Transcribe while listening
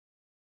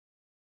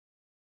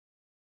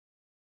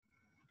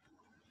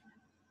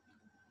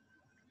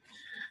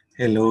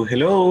Hello,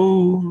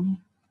 hello.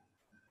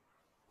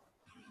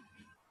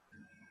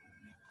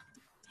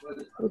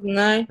 Good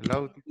night.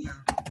 Hello, teacher.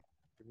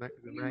 Good night,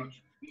 good night.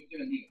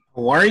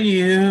 How are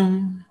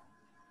you?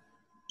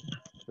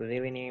 Good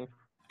evening.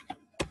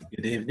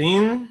 Good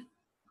evening.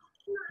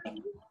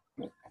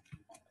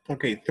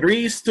 Okay,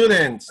 3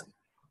 students.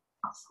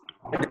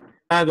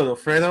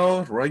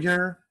 Godofredo,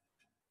 Roger.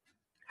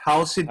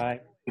 How's it Hi.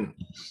 going?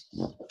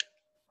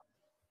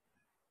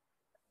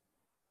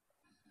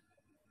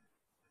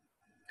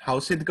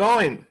 How's it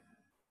going?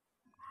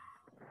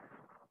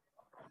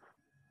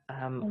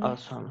 I'm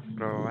awesome.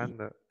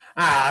 Probando,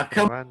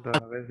 Come probando,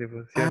 a ver si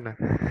funciona.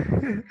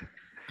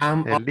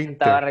 on. El Estaba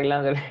linter,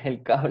 arreglando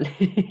el cable.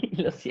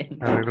 Lo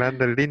siento.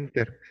 arreglando el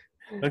linter.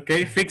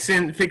 Okay,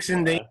 fixing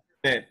the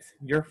internet.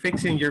 You're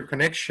fixing your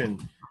connection.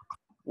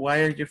 Why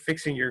are you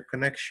fixing your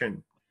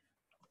connection?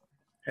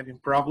 Having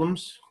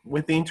problems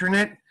with the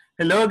internet?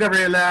 Hello,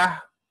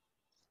 Gabriela.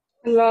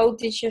 Hello,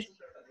 teacher.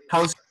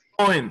 How's it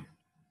going?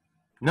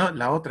 No,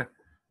 la otra.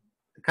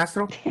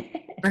 Castro?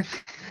 Oh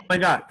my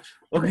God.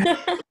 Okay.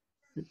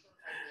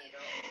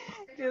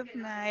 Good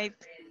night.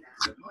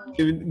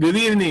 Good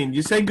evening.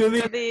 You say good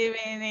evening. Good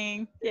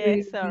evening.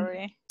 Yes,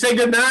 sorry. Say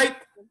good night.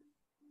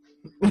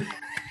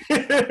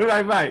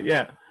 Bye-bye.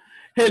 Yeah.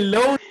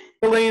 Hello,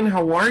 Elaine.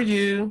 How are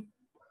you?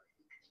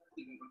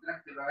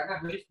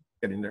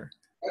 Get in there.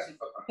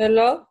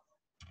 Hello.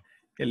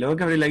 Hello,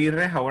 Gabriela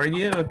Aguirre. How are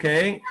you?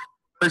 Okay.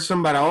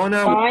 Person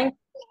Barahona. Fine.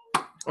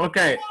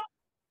 Okay.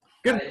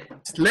 Good.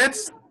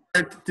 Let's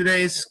start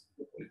today's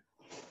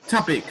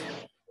topic.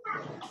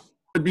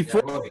 But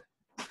before,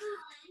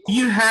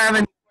 you have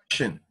any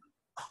question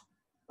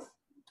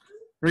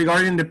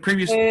regarding the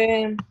previous?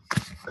 Red.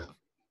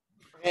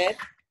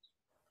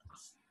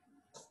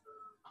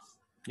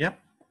 Yep.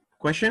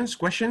 Questions?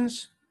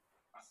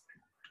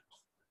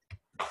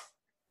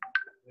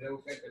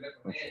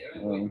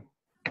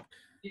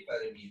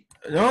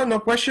 No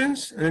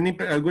questions.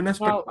 Algunas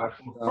No.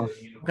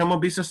 que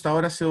hemos visto hasta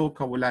ahora ese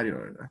vocabulario,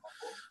 ¿verdad?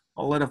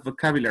 A lot of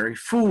vocabulary,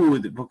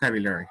 food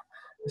vocabulary.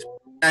 Espero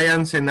que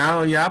hayan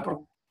cenado ya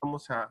porque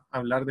vamos a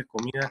hablar de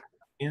comida.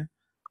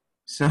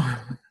 So,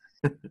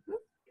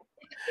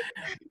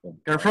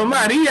 you're from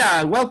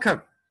Maria.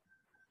 Welcome.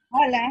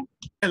 Hola.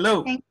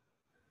 Hello.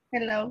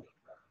 Hello.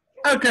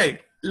 Okay,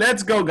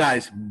 let's go,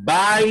 guys.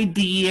 By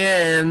the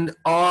end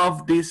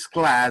of this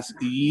class,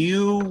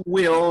 you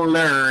will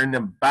learn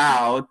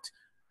about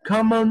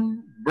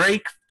common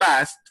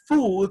breakfast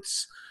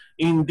foods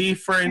in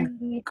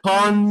different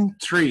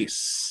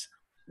countries.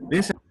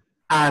 This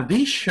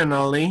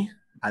additionally,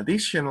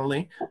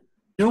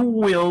 you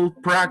will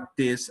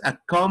practice a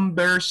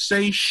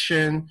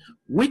conversation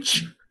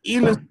which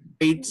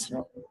illustrates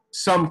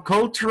some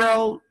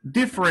cultural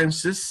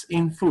differences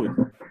in food.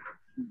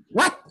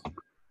 What?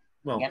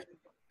 Well, yep.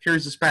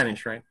 Here's the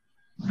Spanish, right?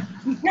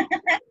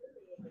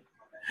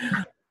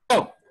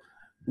 So,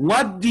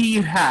 what do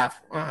you have?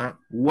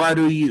 What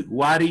do you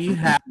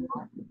have?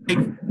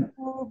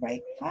 For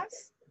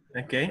breakfast.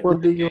 Okay. What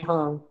do you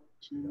have?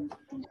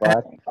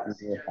 What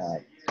do you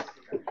have?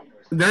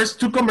 There's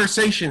 2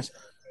 conversations.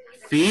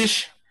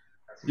 Fish.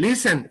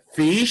 Listen,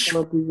 fish.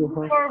 What do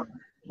you have?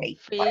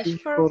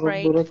 Fish for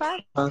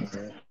breakfast.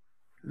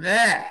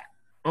 Yeah.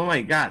 Oh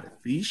my God,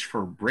 fish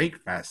for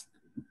breakfast.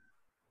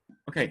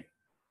 Okay,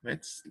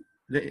 let's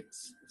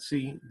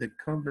see the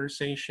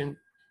conversation.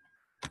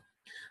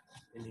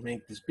 Let me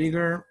make this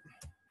bigger.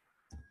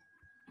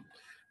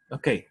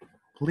 Okay,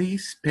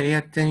 please pay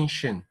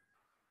attention.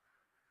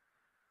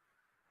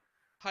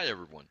 Hi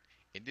everyone,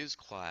 in this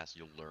class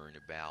you'll learn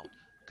about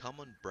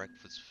common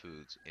breakfast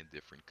foods in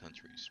different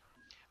countries.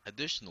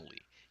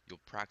 Additionally, you'll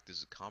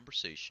practice a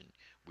conversation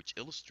which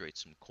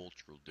illustrates some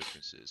cultural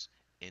differences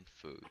in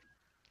food.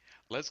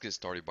 Let's get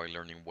started by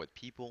learning what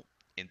people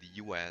in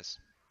the US,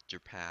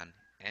 Japan,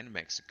 and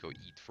Mexico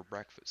eat for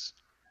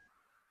breakfast.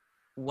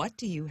 What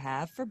do you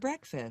have for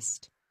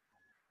breakfast?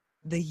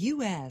 The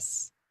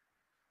U.S.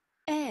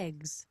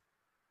 Eggs,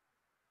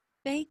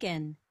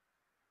 bacon,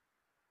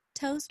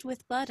 toast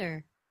with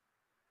butter,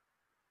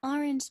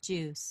 orange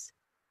juice,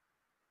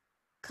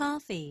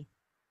 coffee,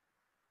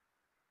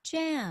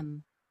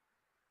 jam,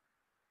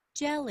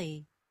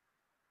 jelly.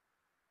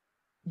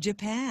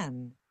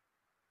 Japan.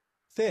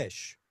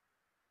 Fish,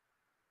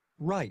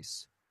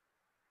 rice,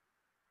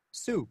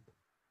 soup,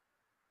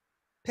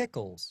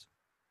 pickles,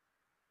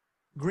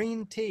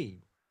 green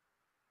tea.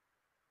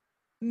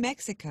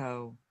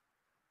 Mexico.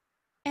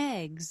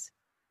 Eggs,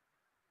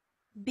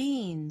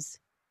 beans,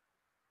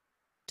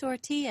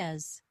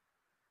 tortillas,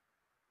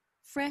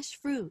 fresh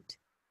fruit,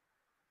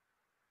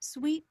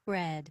 sweet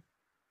bread,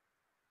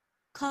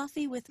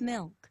 coffee with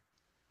milk.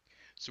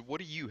 So what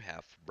do you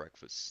have for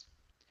breakfast?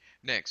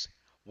 Next,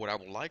 what I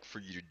would like for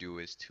you to do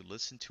is to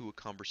listen to a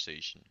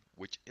conversation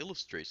which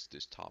illustrates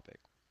this topic.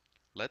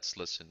 Let's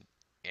listen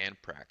and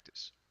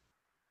practice.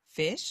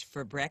 Fish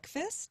for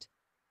breakfast?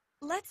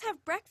 Let's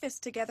have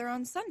breakfast together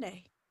on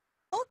Sunday.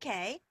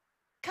 Okay,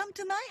 come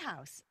to my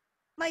house.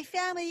 My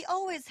family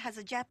always has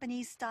a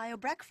Japanese-style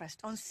breakfast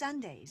on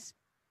Sundays.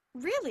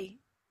 Really?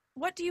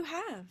 what do you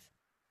have?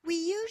 We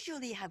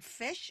usually have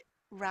fish,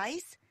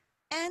 rice,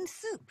 and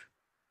soup.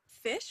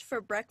 Fish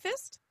for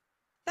breakfast?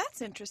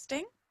 That's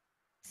interesting.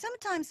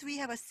 Sometimes we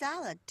have a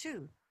salad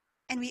too,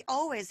 and we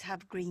always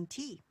have green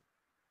tea.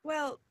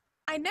 Well,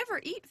 I never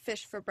eat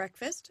fish for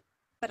breakfast,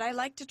 but I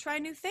like to try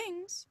new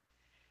things.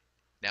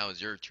 Now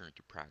it's your turn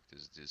to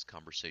practice this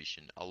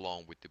conversation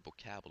along with the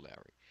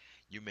vocabulary.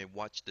 You may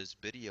watch this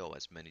video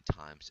as many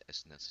times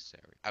as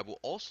necessary. I would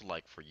also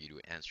like for you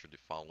to answer the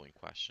following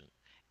question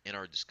in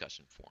our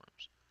discussion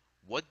forums.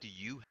 What do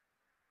you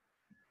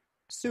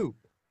Soup.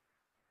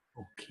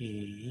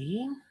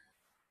 Okay.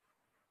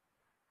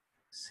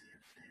 See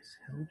if this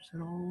helps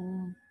at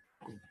all.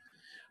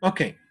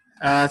 Okay.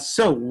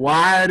 So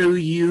what do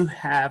you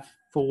have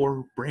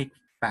for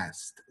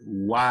breakfast?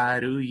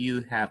 What do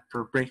you have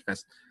for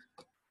breakfast?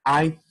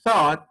 I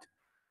thought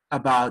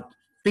about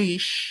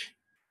fish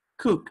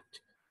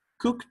cooked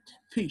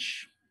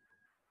fish.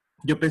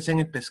 Yo pensé en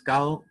el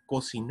pescado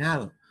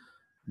cocinado.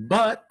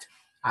 But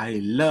I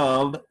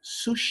love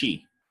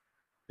sushi.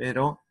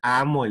 Pero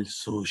amo el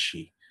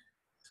sushi.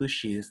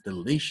 Sushi is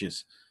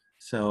delicious.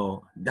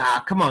 So,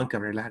 come on,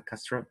 Gabriela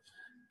Castro.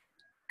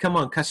 Come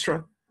on,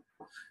 Castro.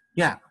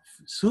 Yeah,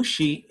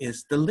 sushi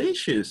is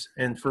delicious.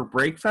 And for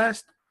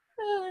breakfast,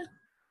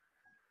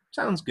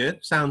 sounds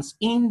good. Sounds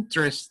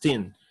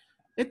interesting.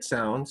 It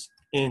sounds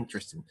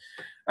interesting.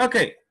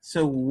 Okay,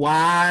 so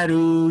what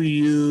do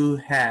you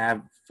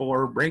have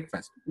for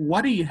breakfast?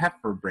 What do you have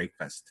for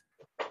breakfast?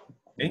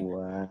 Okay.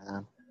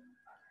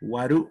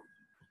 What do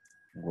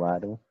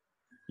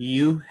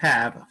you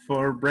have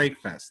for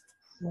breakfast?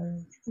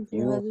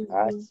 You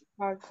ask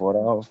for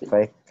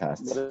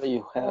breakfast. What do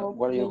you have?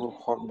 What do you have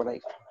for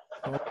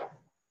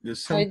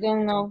breakfast? I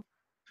don't know.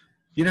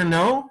 You don't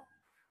know?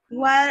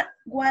 What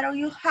do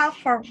you have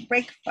for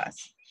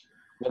breakfast?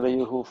 What do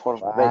you have for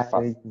breakfast?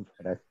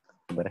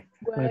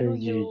 What do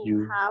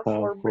you have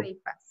for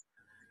breakfast?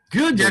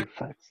 Good, Jack.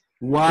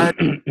 What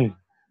do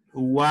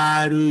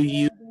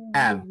you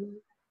have?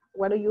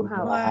 What do you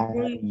have? What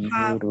do you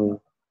have?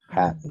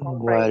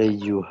 What do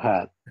you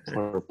have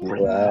for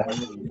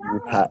breakfast?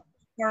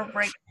 For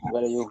breakfast.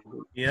 What do you?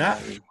 Yeah,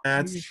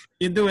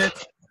 you do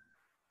it.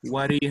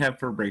 What do you have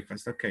for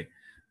breakfast? Okay,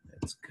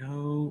 let's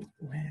go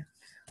with.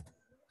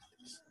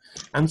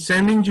 I'm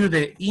sending you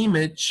the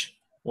image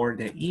or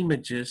the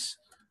images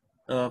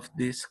of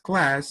this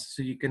class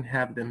so you can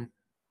have them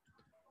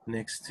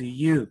next to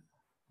you.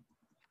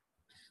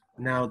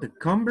 Now the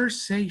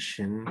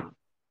conversation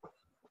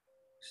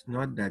is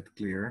not that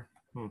clear.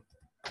 No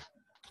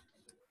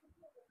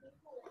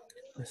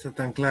está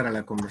tan clara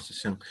la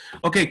conversación.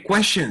 Okay,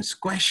 questions.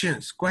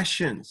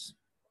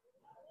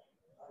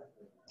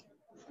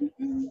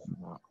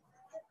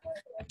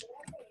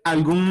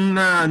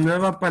 ¿Alguna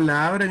nueva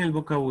palabra en el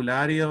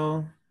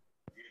vocabulario?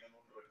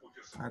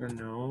 I don't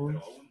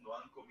know.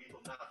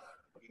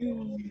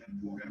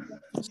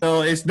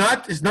 So it's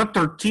not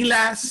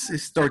tortillas,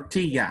 it's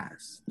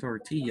tortillas.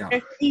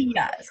 Tortillas,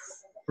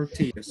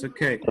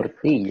 okay.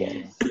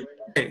 Tortillas.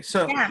 Okay,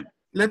 so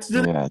let's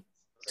do it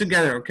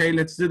together, okay?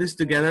 Let's do this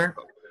together.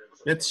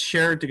 Let's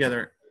share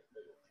together.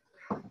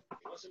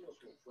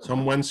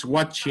 Someone's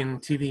watching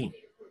TV.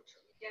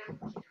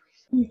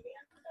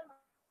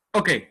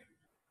 Okay.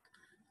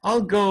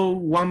 I'll go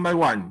one by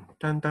one.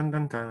 Dun, dun,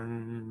 dun,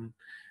 dun.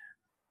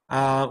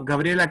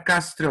 Gabriela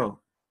Castro.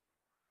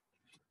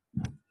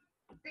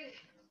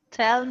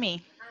 Tell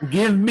me.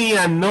 Give me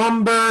a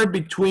number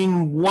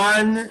between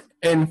 1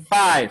 and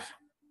 5.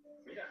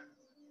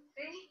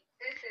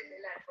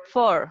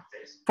 4.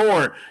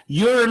 4.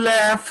 Your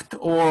left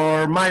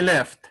or my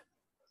left?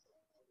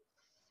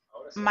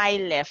 My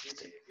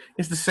left.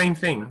 It's the same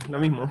thing. Lo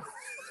mismo.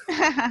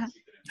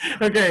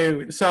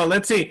 Okay, so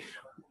let's see.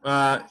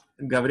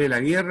 Gabriela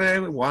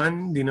Aguirre,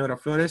 1. Dinora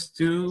Flores,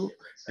 2.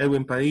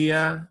 Edwin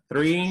Padilla,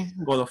 3.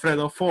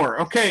 Godofredo,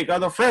 4. Okay,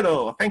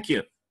 Godofredo, thank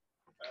you.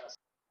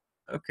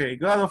 Okay,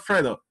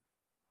 Godofredo.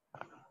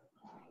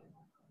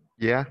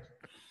 Yeah.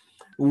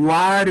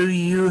 What do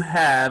you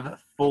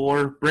have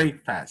for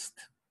breakfast?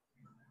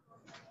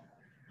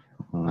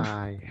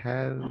 I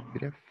have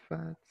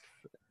breakfast.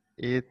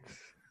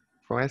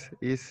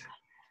 It's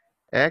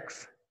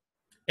eggs.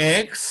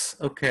 Eggs,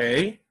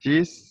 okay.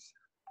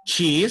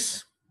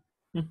 Cheese.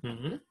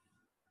 Mm-hmm.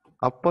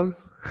 Apple.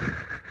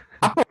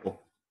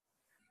 Apple.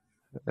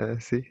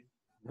 Sí.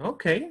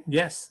 Okay,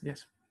 yes.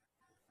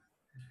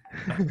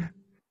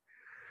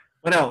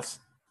 What else?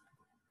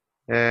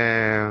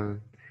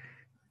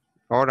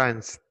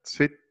 Orange,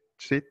 sweet.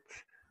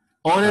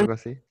 Orange Algo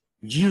así.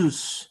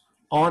 juice.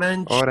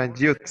 Orange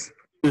juice.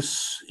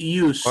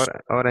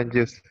 Orange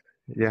juice.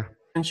 Yeah.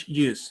 Orange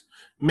juice.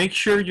 Make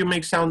sure you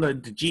make sound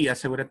of the G.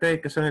 Asegúrate de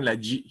que suene la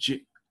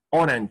G.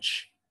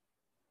 Orange.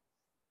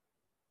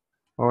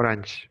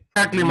 Orange.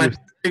 Exactly, my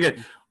very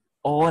good.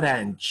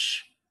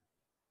 Orange.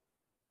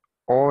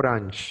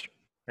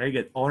 Very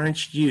good.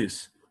 Orange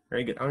juice.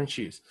 Very good. Orange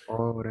juice.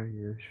 Orange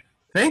juice.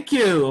 Thank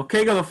you.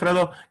 Okay,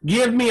 Godofredo.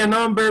 Give me a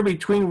number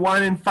between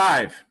 1 and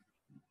 5.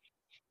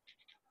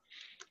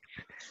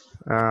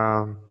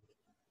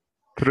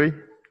 3.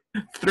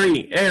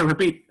 Three. Hey,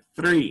 repeat.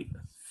 Three.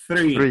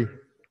 Three.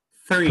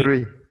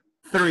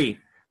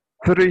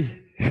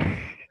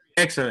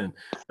 Excellent.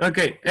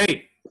 Okay.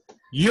 Hey,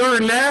 your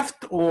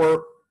left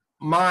or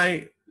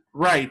my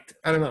right?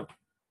 I don't know.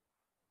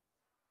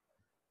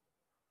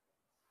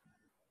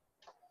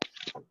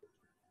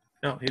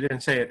 No, he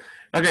didn't say it.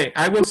 Okay,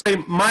 I will say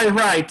my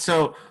right.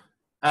 So,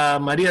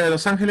 Maria de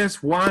Los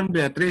Angeles, 1,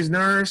 Beatriz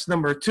Nurse,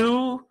 number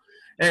 2,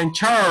 and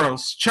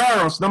Charles.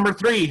 Charles, number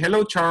 3.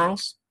 Hello,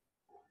 Charles.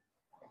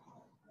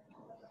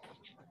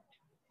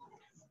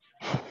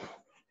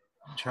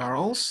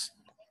 Charles.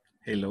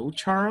 Hello,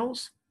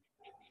 Charles.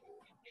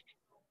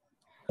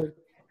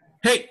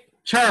 Hey,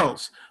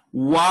 Charles,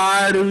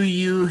 what do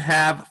you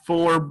have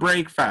for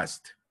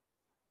breakfast?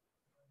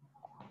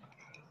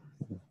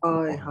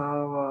 I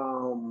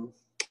have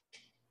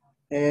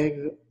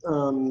egg,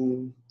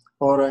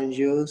 orange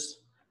juice,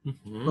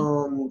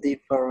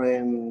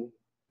 different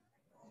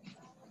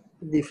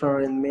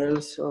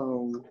meals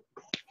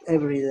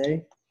every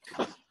day.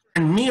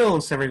 And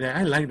meals every day.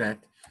 I like that.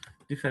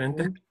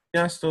 Diferentes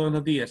comidas todos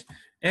los días.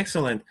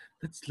 Excellent.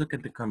 Let's look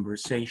at the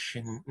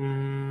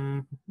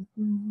conversation.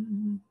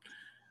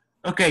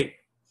 Ok.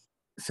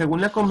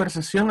 Según la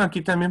conversación,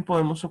 aquí también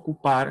podemos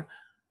ocupar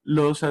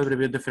los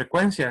adverbios de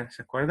frecuencia,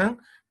 ¿se acuerdan?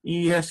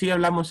 Y así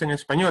hablamos en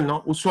español,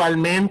 ¿no?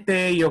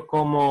 Usualmente yo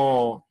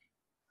como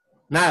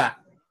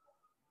nada,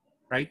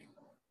 right?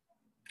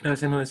 A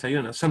veces no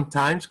desayuno.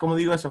 Sometimes, ¿cómo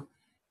digo eso?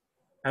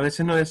 A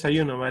veces no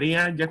desayuno.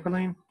 María,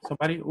 Jacqueline,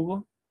 somebody,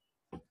 Hugo?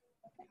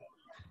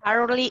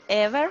 Hardly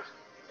ever.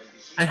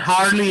 I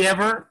hardly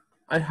ever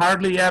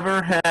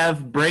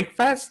have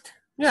breakfast.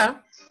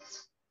 Yeah.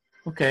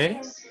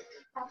 Okay.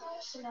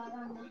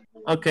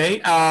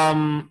 Okay.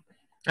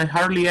 I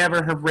hardly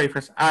ever have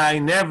breakfast. I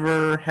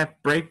never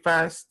have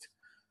breakfast.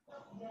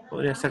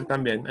 Podría ser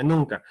también.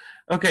 Nunca.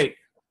 Okay.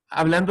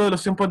 Hablando de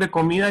los tiempos de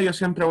comida, yo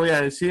siempre voy a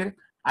decir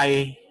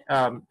I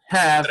have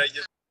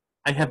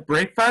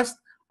breakfast,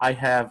 I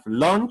have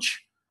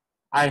lunch,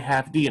 I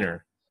have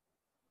dinner.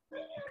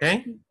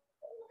 Okay.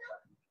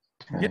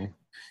 Okay.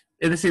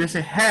 Es decir,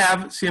 ese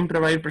have siempre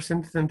va a ir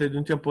presente antes de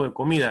un tiempo de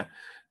comida.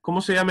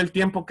 ¿Cómo se llama el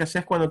tiempo que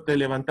haces cuando te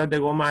levantas de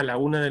goma a la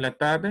 1 de la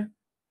tarde?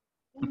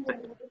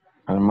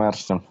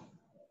 Almuerzo.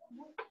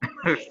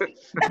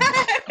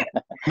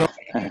 No.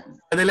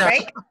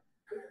 Break.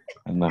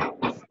 No.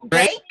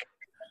 Break?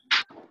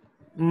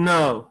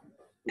 No.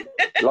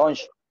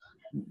 Lunch.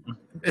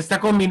 Está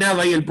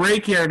combinado ahí el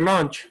break y el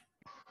lunch.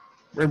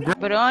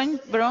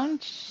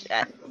 Brunch,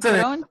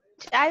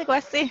 algo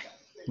así.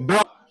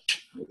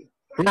 Brunch.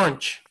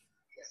 Brunch.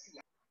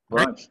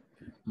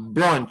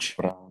 Brunch.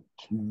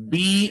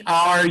 B-R-U-N-C-H.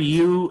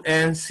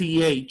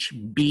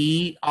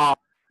 B-R-U-N-C-H.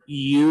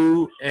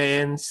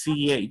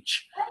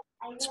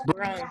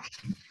 Brunch.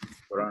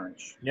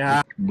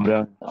 Yeah.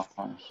 Brunch.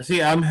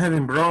 See, I'm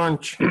having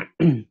brunch.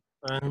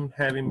 I'm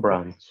having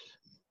brunch.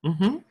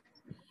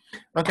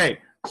 Okay.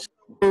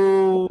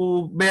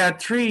 So,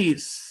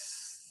 Beatriz.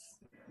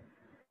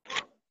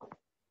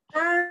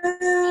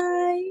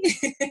 Ay.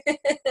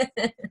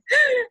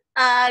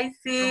 Ay,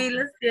 sí,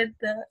 lo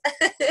siento.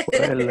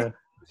 Hola.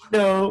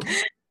 No.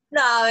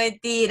 No,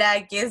 mentira,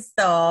 aquí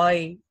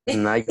estoy.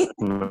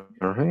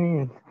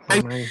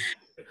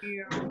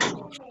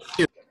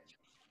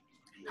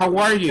 How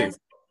are you?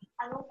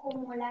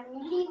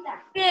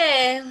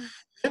 Bien.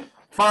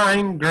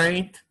 Fine,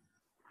 great.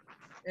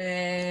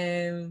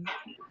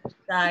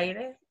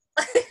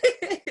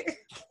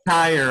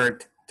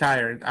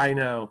 Tired, I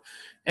know.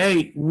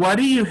 Hey, what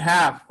do you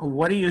have?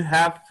 What do you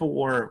have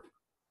for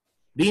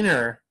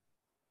dinner?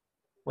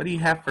 What do you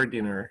have for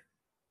dinner?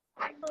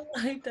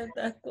 Hay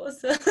tantas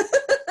cosas.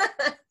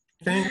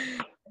 En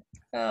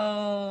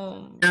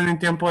un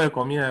tiempo de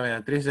comida,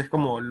 Beatriz, es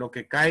como lo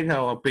que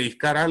caiga o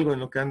pellizcar algo en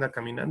lo que anda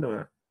caminando,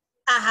 ¿verdad?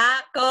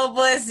 Ajá, ¿cómo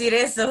puedo decir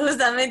eso?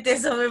 Justamente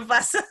eso me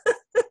pasa.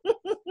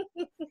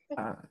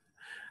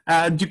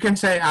 You can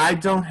say, I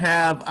don't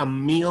have a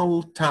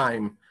meal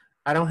time.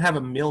 I don't have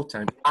a meal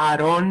time. I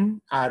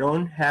don't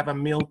have a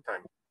meal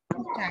time.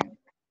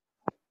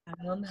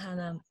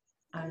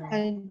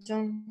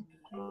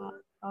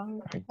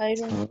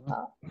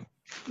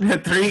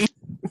 Beatriz.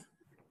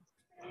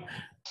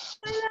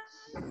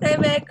 Se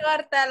me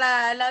corta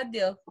el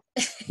audio.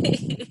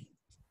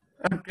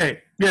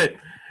 Okay, good.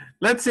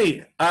 Let's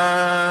see.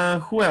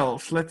 Who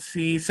else? Let's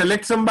see.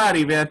 Select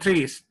somebody,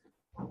 Beatriz.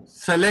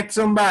 Select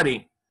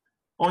somebody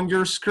on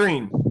your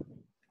screen.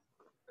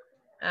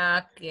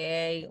 Ok,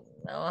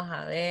 vamos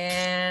a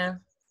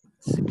ver.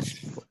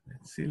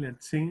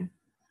 Let's see.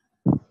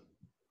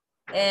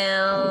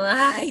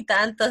 Hay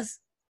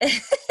tantos.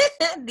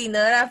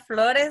 Dinora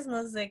Flores,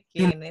 no sé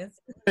quién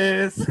es.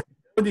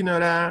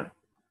 Dinora.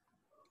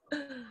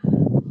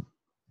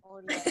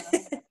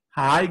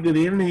 Hi, good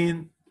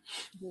evening.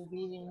 Good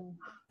evening.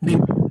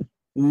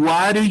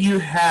 What do you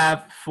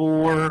have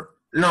for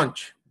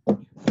lunch?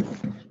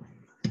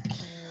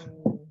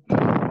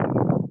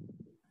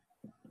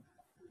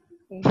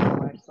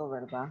 Almuerzo,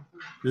 ¿verdad?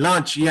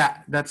 Lunch,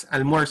 yeah, that's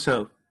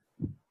almuerzo.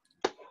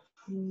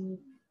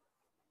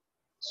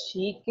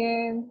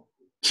 Chicken.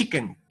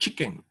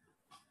 Chicken.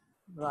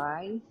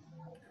 Rice.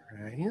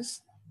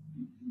 Rice.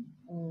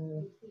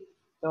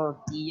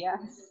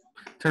 Tortillas.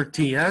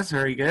 Tortillas,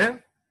 very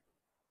good.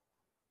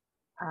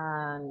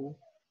 And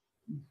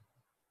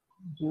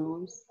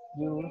juice.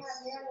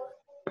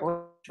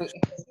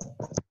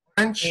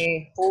 French.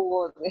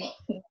 Jugo de...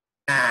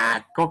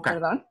 Coca.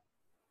 Perdón.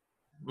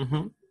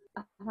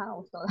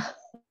 Ajá,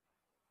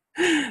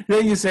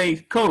 then you say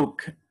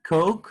Coke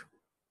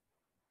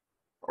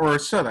or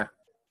soda.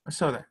 A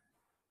soda.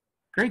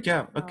 Great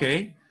job.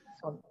 Okay.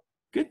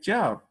 Good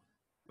job.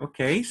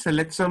 Okay,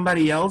 select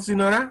somebody else,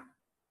 Dinora.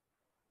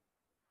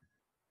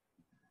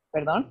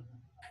 Perdón.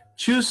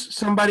 Choose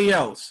somebody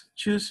else.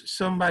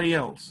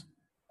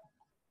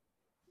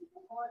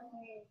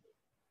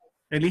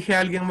 Elige a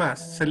alguien más.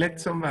 Select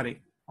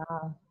somebody.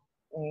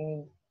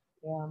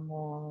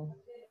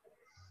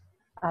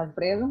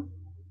 Alfredo.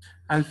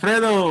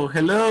 Alfredo,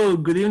 hello.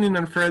 Good evening,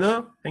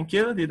 Alfredo. Thank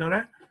you,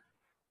 Dinora.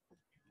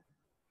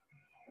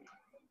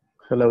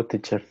 Hello,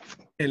 teacher.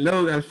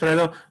 Hello,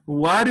 Alfredo.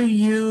 What do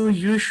you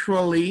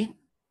usually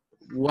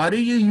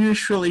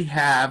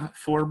have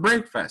for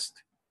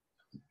breakfast?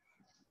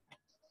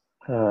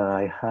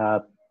 I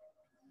have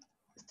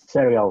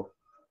cereal,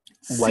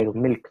 white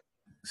milk.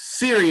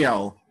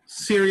 Cereal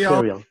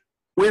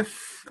with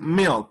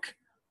milk.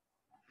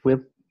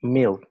 With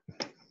milk.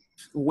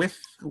 With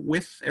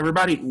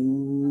everybody.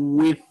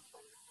 With.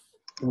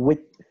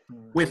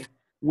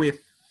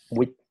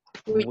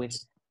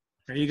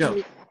 There you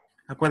go.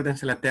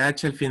 Acuérdense, la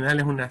TH al final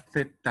es una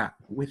Z.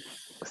 With.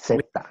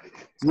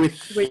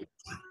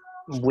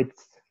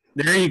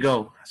 There you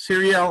go.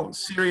 Cereal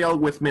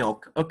with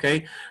milk.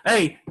 Okay.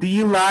 Hey, do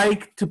you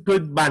like to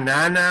put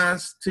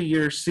bananas to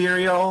your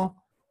cereal?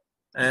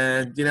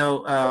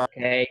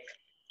 Cake.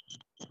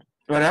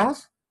 What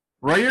else?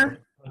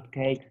 Roger?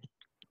 Cake.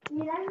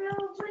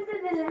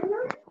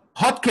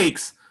 Hot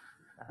cakes.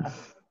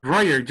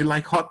 Roger, do you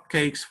like hot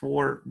cakes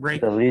for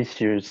breakfast?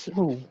 Delicious.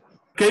 Ooh.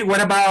 Okay, what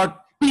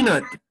about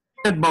peanut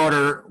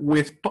butter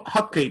with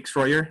hot cakes,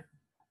 Roger?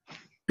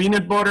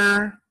 Peanut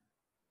butter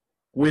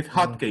with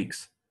hot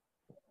cakes.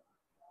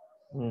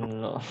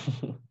 No.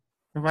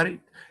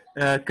 Nobody?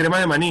 Crema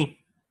de maní.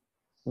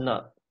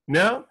 No.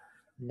 No?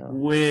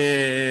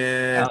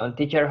 With...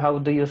 teacher, how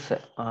do you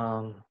say?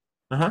 Ya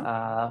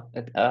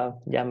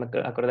me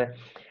acordé.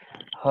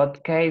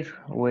 Hot cakes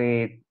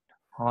with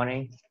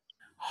honey.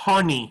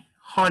 Honey.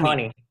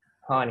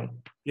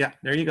 Yeah,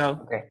 there you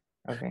go.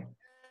 Okay.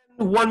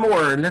 One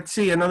more. Let's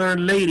see, another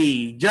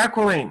lady.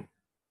 Jacqueline.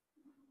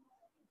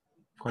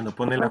 Cuando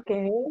pone la...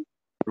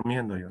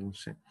 Durmiendo, yo no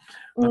sé.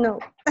 No.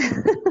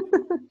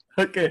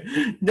 Okay,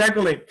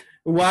 Jacqueline,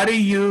 what do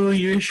you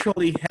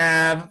usually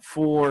have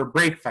for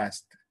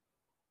breakfast?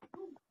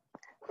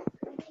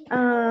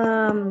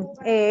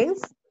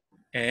 Eggs.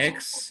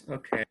 Eggs,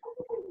 okay.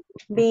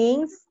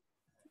 Beans.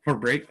 For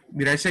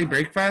did I say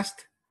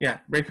breakfast? Yeah,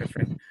 breakfast,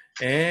 right?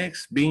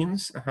 Eggs,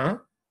 beans,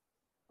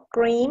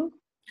 Cream.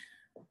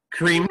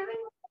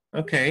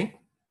 Okay.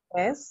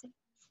 Yes.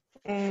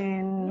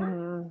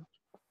 And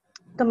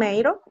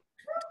tomato.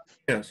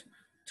 Yes.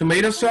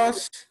 Tomato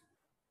sauce.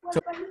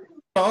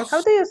 How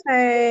do you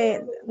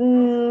say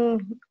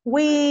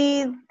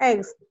with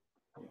eggs?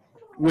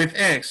 With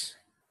eggs.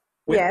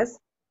 Yes.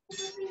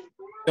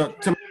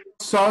 Tomato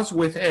sauce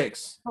with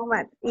eggs.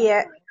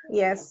 Yeah.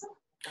 Yes.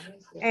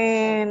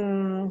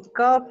 And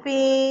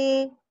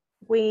coffee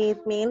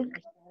with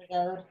milk.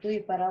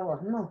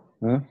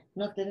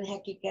 No tenés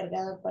aquí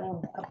cargador para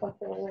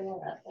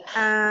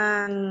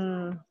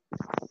And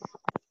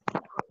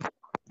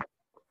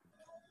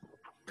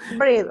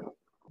bread.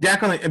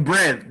 Jacqueline,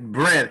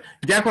 bread.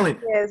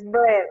 Jacqueline. Yes,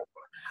 bread.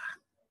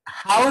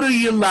 How do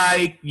you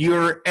like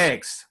your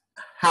eggs?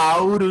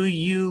 How do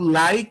you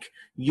like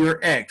your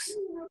eggs?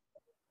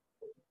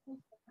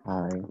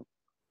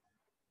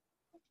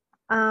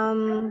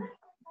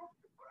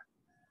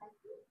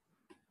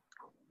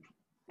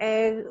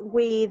 Egg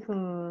with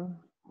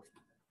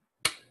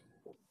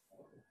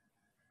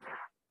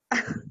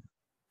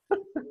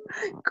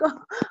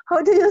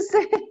how do you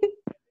say?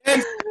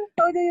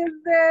 How do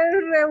you say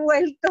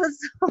revueltos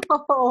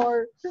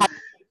or?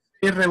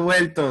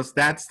 Revueltos,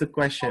 that's the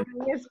question.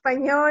 En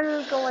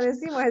español, como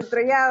decimos,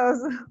 estrellados.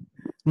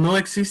 No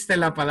existe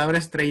la palabra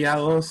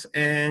estrellados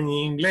en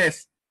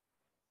inglés.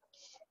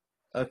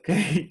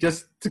 Okay,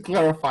 just to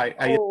clarify.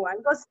 Oh,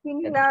 algo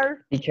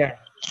similar. Teacher.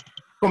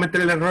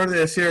 Cometer el error de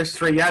decir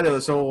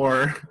estrellados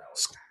or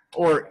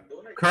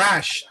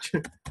crashed.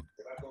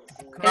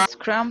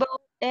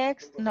 Scrambled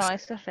eggs. No,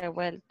 eso es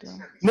revuelto.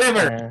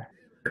 Never.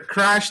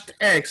 Crashed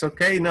eggs,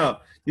 okay? No.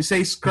 You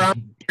say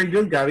scrambled. Very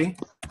good, Gaby.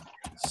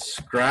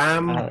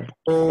 Scrambled.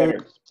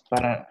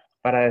 Para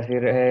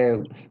decir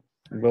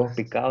huevos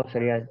picados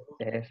sería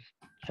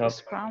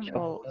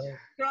scrambled.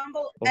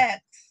 Scrambled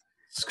eggs.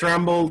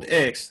 Scrambled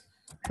eggs.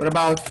 What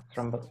about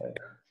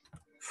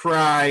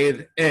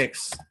fried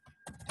eggs?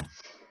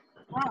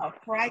 Oh,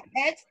 fried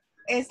eggs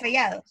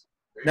estrellados.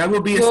 That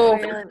would be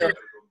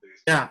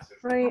Yeah.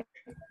 Fried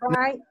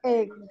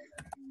eggs.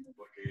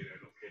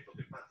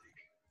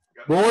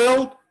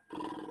 Boiled.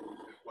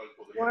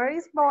 Where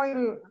is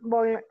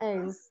boiled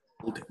eggs?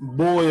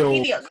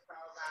 Boiled.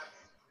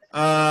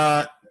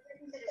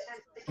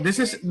 This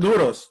is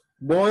duros.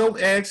 Boiled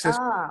eggs es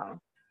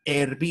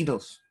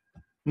hervidos.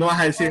 No vas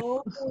a decir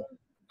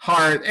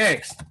hard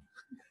eggs.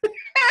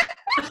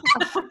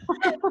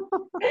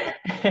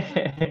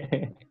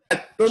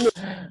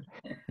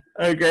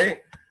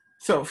 Okay.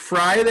 So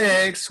fried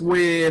eggs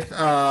with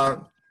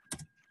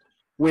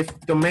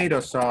tomato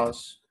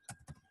sauce.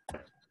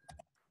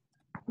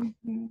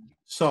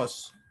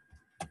 Sauce.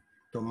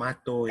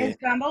 Tomato.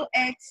 Scrambled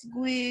eggs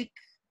with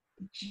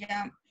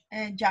jam.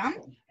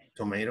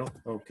 Tomato.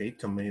 Okay,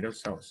 tomato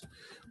sauce.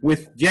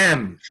 With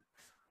jam.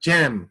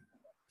 Jam.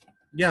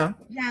 Yeah.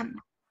 Jam.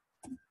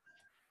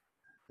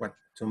 What?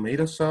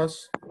 Tomato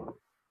sauce?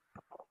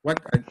 What?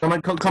 Come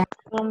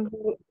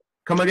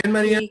again,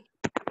 Maria?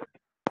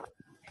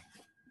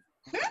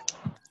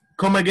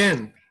 Come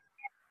again.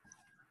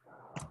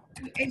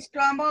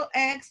 Scrambled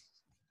eggs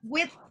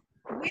with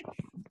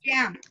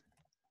jam.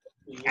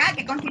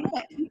 Que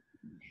continúe.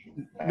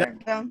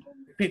 Perdón.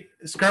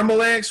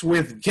 Scrambled eggs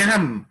with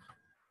jam.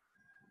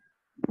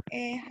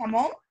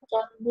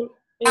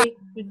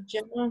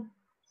 Jamón.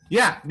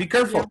 Yeah, be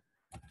careful.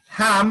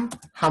 Ham,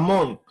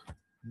 jamón.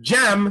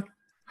 Jam,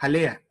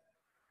 jalea.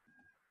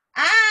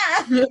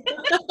 Ah.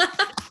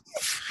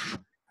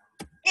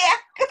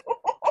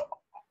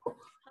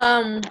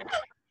 Ham.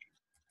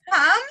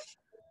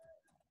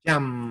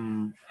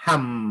 Jam,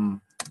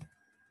 ham.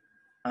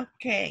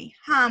 Okay,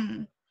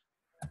 ham.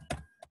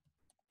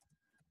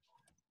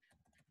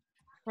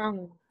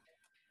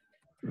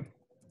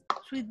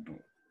 Sweet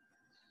bread.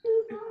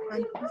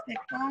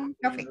 Con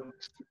café.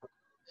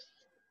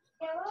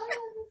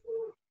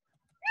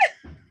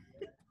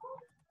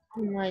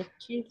 My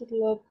kids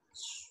love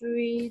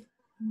sweet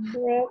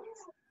bread.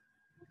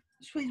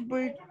 Sweet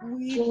bread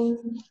with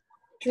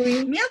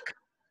milk.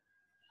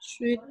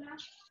 Sweet.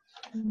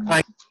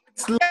 Like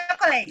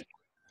chocolate.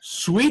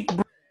 Sweet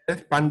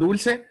bread, pan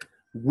dulce,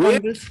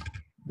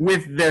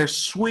 with their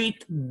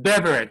sweet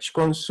beverage,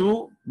 con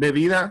su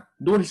bebida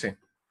dulce.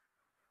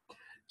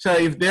 So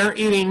if they're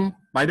eating,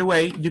 by the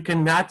way, you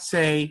cannot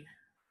say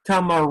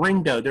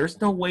tamarindo. There's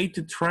no way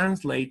to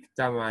translate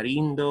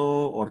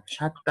tamarindo,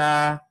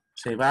 horchata,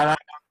 cebada.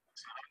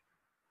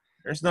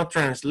 There's no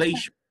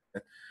translation.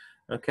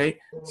 Okay?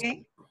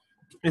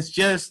 It's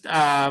just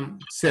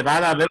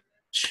cebada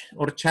beverage,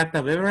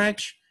 horchata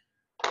beverage,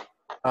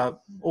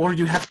 or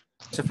you have to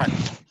specify.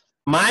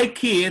 My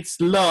kids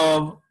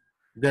love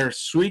their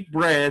sweet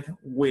bread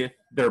with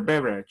their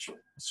beverage,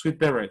 sweet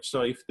beverage.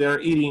 So if they're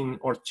eating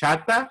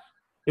horchata,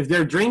 if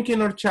they're drinking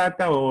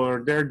horchata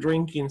or they're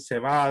drinking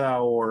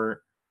cebada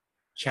or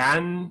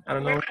chan, I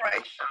don't know.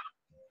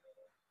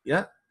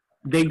 Yeah,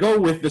 they go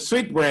with the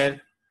sweet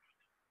bread.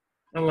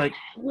 I'm like,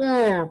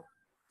 well,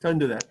 don't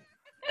do that.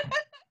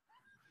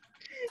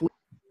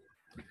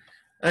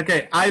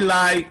 Okay,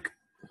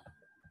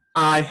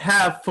 I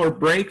have for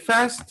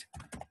breakfast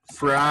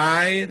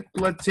fried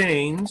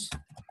plantains,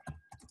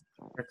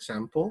 for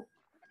example.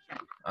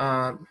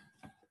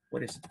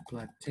 What is it?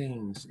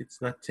 Plantains?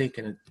 It's not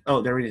taking it.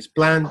 Oh, there it is.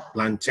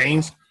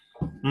 Plantains.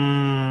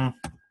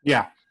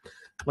 Yeah,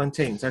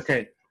 plantains.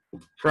 Okay,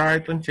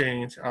 fried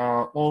plantains.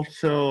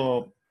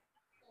 Also,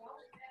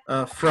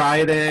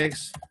 fried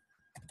eggs.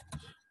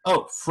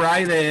 Oh,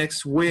 fried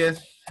eggs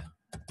with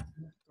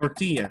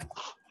tortilla.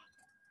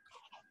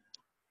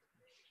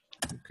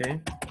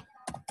 Okay.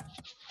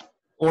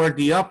 Or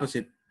the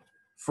opposite,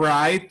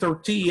 fried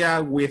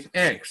tortilla with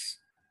eggs.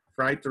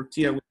 Fried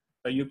tortilla with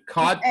you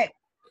cut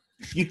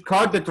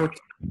the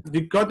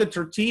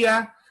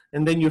tortilla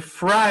and then you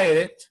fry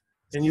it,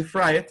 and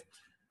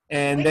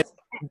then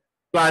you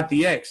add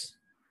the eggs.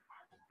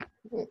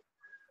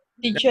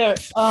 Teacher,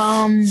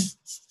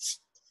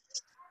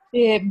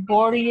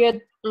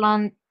 boiled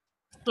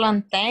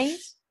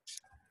plantains.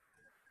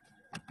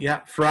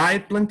 Yeah,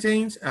 fried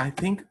plantains. I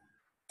think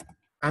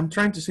I'm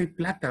trying to say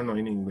plátano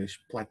in English.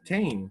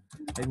 Plantain.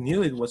 I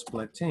knew it was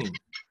plantain,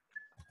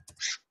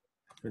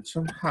 but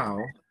somehow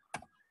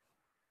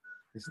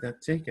it's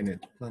not taking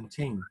it.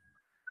 Plantain.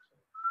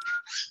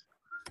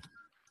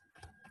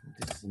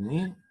 This is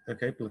me.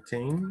 Okay,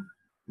 plantain.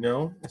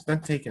 No, it's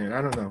not taking it.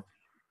 I don't know,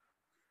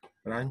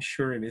 but I'm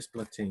sure it is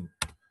plantain.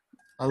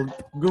 I'll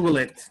Google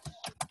it.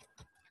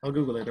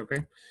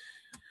 Okay.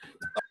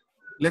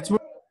 Let's move.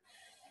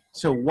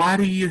 So what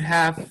do you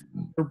have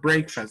for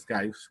breakfast,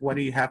 guys? What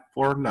do you have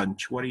for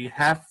lunch? What do you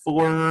have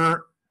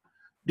for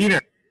dinner?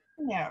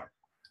 Yeah.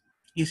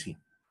 Easy.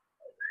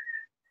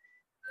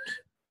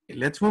 Okay,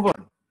 let's move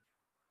on.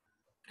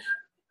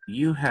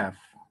 You have,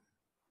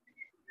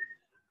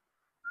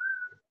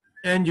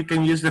 and you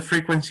can use the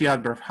frequency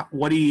adverb.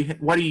 What do you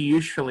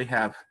usually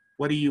have?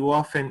 What do you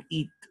often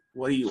eat?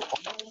 What do you?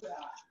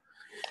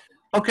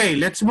 Okay,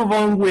 let's move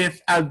on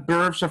with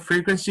adverbs of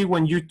frequency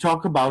when you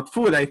talk about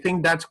food. I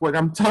think that's what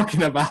I'm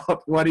talking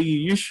about. What do you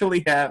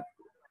usually have?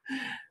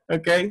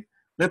 Okay,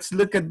 let's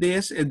look at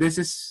this. This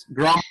is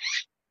grammar.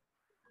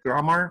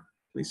 Grammar,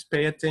 please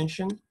pay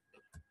attention.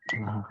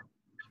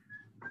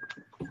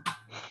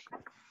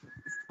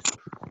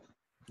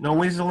 No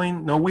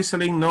whistling, no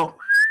whistling, no.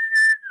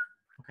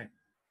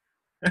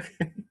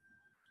 Okay.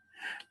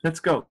 Let's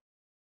go.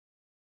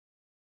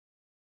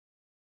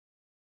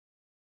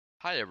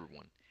 Hi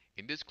everyone.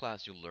 In this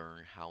class you'll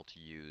learn how to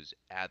use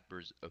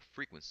adverbs of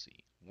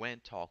frequency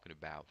when talking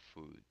about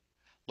food.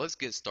 Let's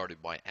get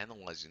started by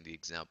analyzing the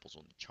examples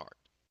on the chart.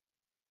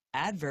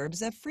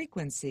 Adverbs of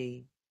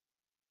frequency.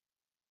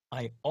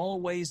 I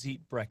always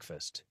eat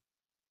breakfast.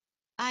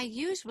 I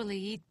usually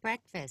eat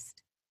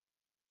breakfast.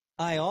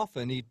 I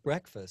often eat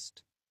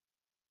breakfast.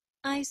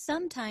 I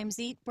sometimes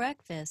eat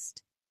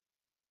breakfast.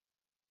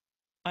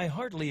 I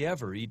hardly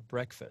ever eat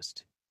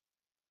breakfast.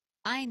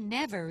 I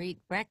never eat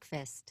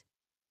breakfast.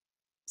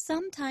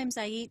 Sometimes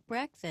I eat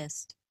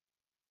breakfast.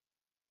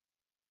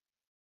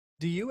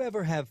 Do you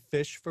ever have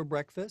fish for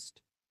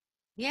breakfast?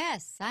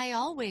 Yes, I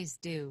always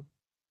do.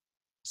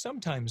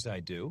 Sometimes I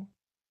do.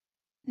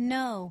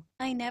 No,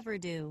 I never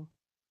do.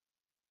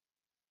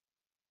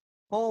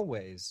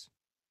 Always.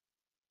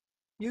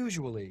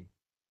 Usually.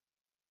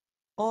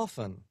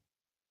 Often.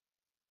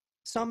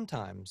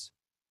 Sometimes.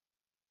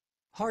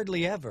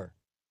 Hardly ever.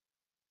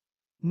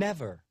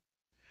 Never.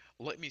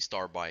 Let me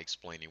start by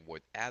explaining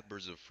what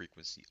adverbs of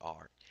frequency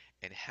are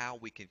and how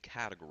we can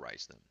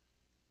categorize them.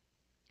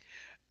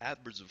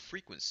 Adverbs of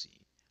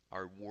frequency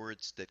are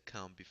words that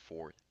come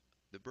before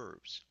the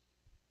verbs,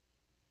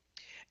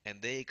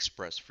 and they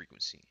express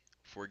frequency.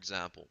 For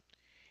example,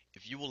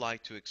 if you would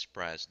like to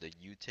express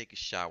that you take a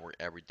shower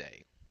every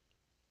day,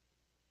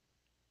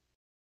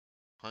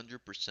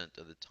 100%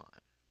 of the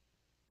time,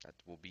 that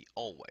will be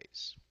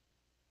always.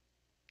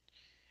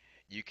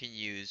 You can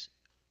use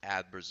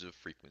adverbs of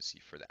frequency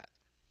for that.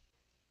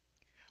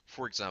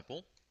 For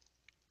example,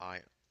 I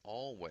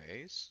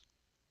always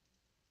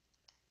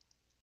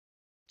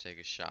take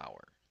a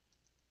shower.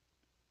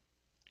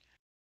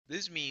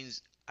 This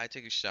means I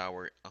take a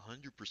shower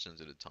 100%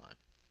 of the time.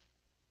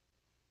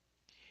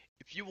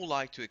 If you would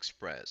like to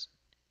express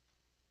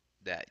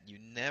that you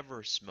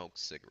never smoke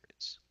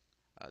cigarettes,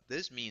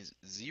 this means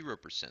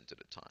 0% of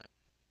the time.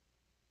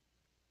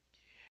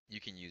 You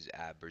can use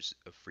adverbs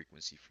of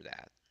frequency for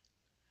that.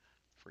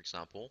 For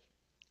example,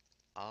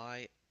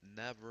 I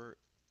never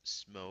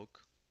smoke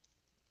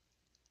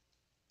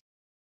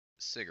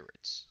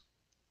cigarettes.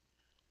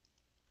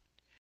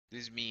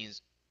 This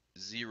means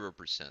 0%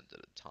 of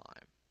the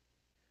time.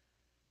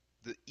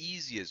 The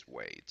easiest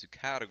way to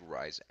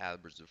categorize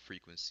adverbs of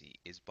frequency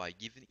is by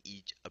giving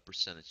each a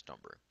percentage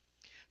number.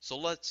 So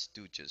let's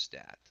do just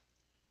that.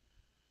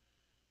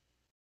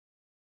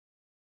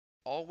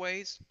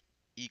 Always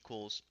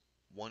equals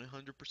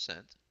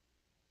 100%.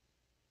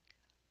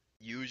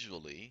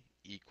 Usually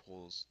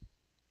equals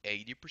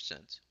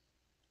 80%.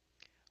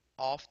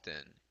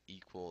 Often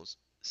equals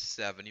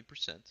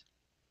 70%.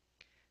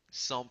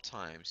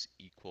 Sometimes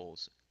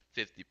equals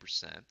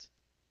 50%.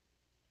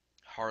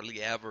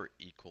 Hardly ever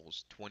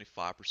equals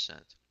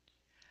 25%.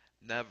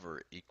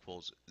 Never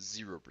equals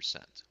 0%.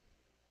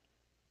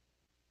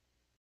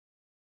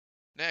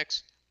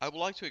 Next, I would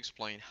like to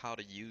explain how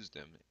to use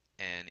them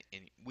and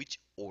in which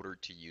order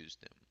to use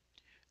them.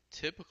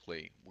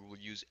 Typically, we will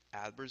use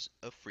adverbs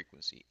of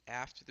frequency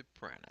after the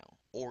pronoun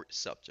or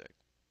subject.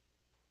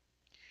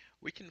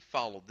 We can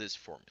follow this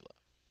formula.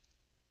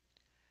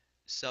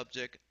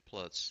 Subject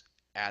plus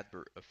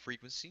adverb of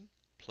frequency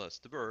plus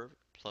the verb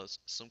plus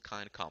some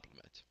kind of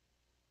complement.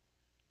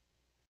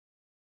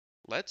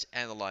 Let's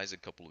analyze a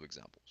couple of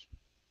examples.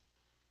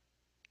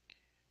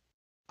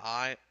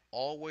 I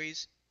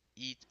always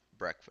eat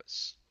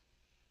breakfast.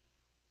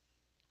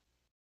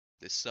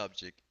 The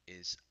subject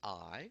is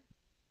I.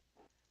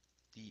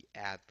 The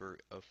adverb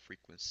of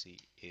frequency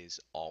is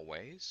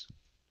always.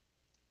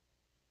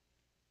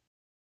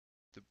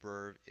 The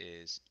verb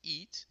is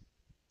eat.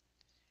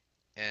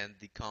 And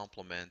the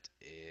complement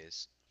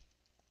is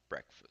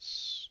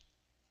breakfast.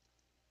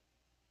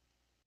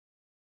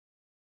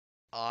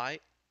 I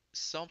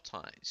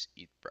sometimes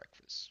eat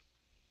breakfast.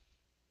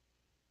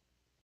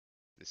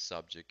 The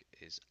subject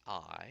is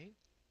I.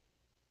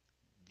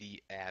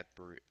 The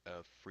adverb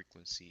of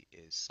frequency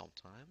is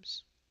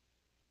sometimes.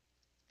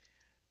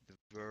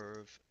 The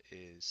verb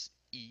is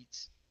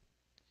eat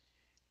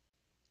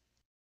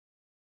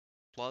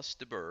plus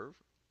the verb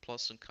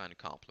plus some kind of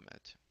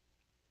complement.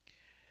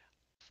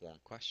 Form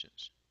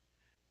questions.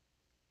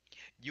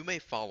 You may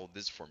follow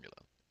this formula.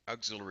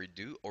 Auxiliary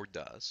do or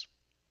does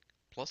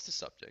plus the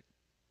subject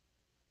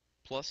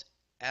plus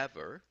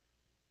ever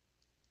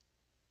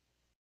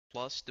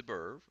plus the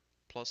verb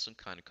plus some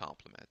kind of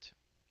complement.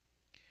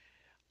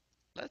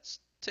 Let's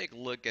take a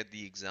look at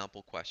the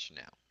example question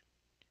now.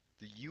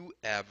 Do you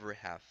ever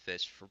have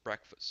fish for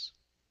breakfast?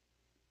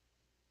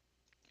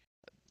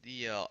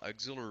 The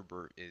auxiliary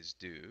verb is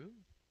do.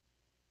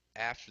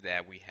 After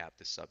that, we have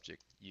the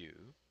subject you.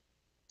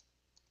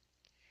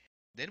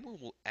 Then we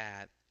will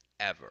add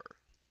ever.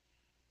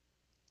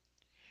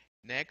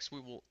 Next, we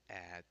will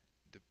add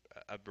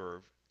a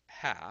verb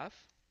have.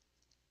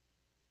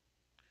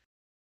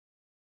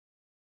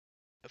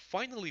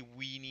 Finally,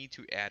 we need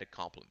to add a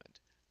complement.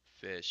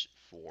 Fish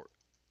for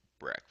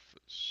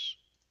breakfast.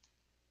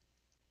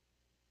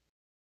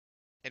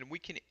 And we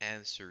can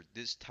answer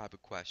this type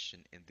of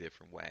question in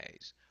different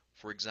ways.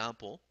 For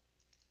example,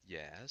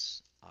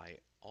 yes, I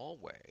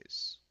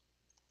always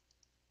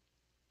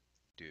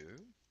do.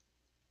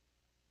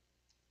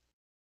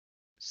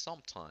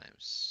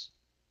 Sometimes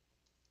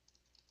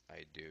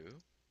I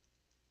do.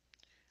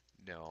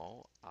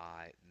 No,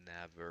 I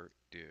never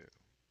do.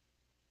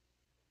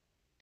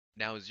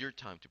 Now is your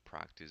time to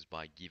practice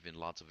by giving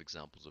lots of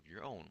examples of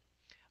your own.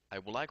 I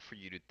would like for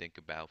you to think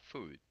about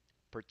food,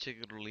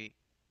 particularly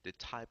the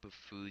type of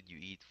food you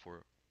eat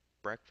for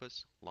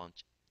breakfast,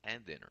 lunch,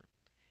 and dinner,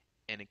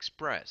 and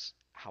express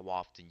how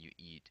often you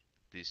eat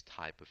this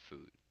type of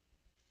food.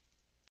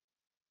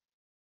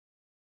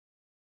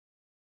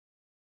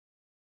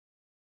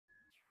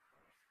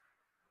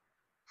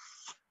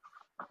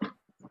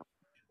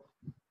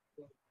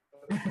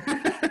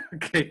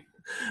 Okay,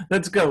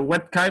 let's go.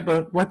 What type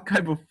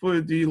of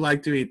food do you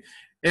like to eat?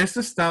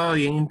 Esto estaba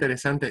bien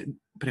interesante.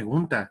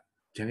 Pregunta,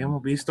 ¿ya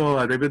habíamos visto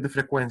adverbios de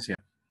frecuencia?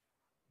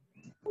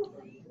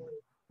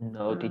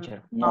 No,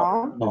 teacher.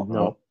 No.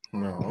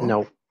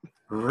 No.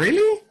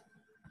 Really?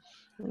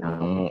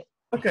 No.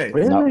 Okay.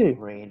 Really?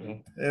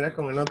 Really? Era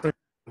con el otro,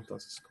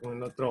 entonces, con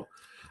el otro.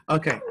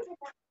 Okay.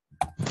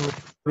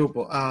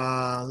 Grupo.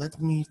 Let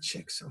me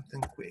check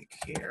something quick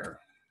here.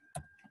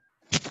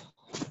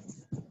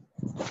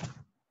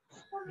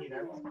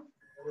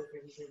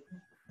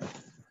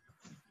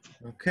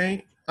 Ok.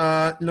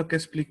 Lo que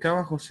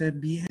explicaba José es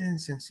bien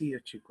sencillo,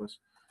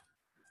 chicos.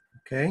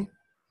 Ok.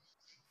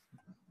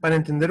 Para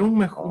entender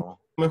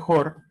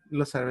mejor,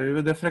 los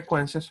adverbios de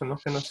frecuencia son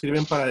los que nos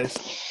sirven para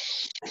decir,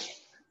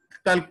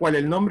 tal cual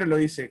el nombre lo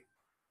dice,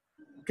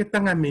 qué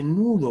tan a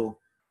menudo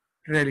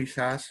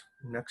realizas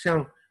una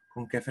acción,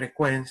 con qué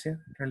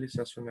frecuencia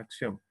realizas una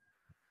acción.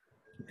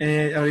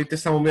 Ahorita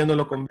estamos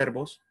viéndolo con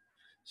verbos,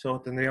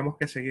 tendríamos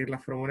que seguir la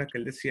fórmula que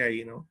él decía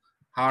ahí, ¿no?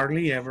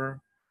 Hardly ever,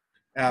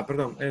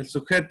 perdón, el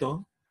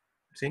sujeto,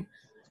 ¿sí?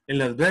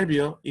 El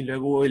adverbio y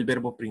luego el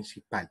verbo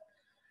principal.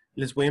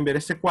 Les voy a enviar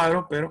este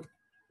cuadro, pero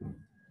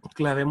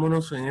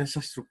clavémonos en esa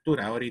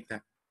estructura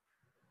ahorita.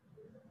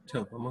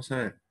 Vamos a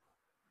ver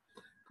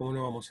cómo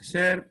lo vamos a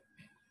hacer.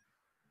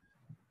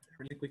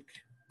 Really quick.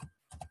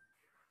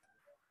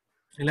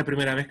 Es la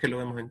primera vez que lo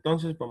vemos,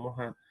 entonces vamos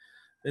a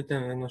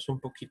detenernos un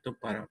poquito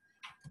para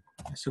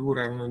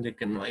asegurarnos de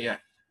que no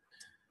haya,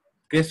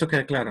 que esto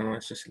quede claro, ¿no?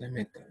 Eso es la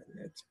meta.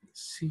 Let's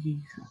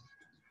see.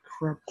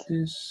 Crop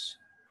this.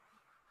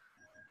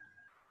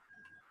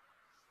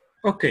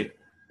 Ok.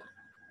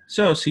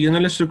 Siguiendo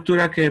la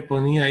estructura que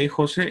ponía ahí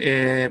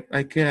José,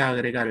 hay que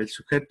agregar el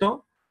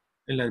sujeto,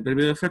 el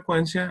adverbio de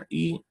frecuencia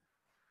y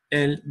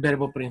el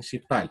verbo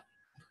principal.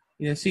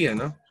 Y decía,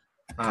 ¿no?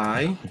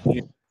 I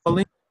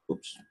usually,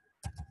 oops.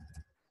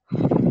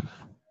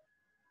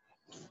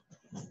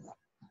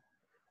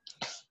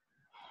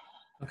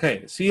 Okay,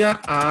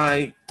 decía,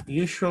 I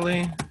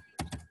usually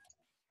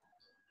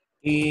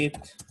eat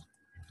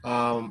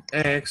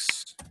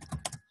eggs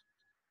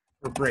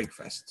for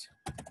breakfast.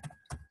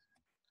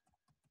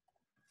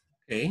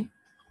 Ok.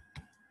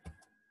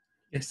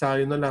 Estaba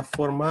viendo la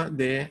forma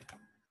de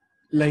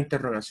la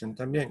interrogación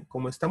también.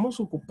 Como estamos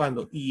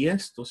ocupando, y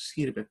esto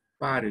sirve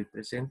para el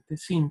presente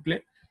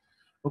simple,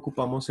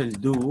 ocupamos el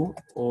do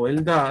o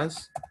el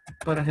does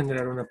para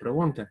generar una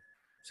pregunta.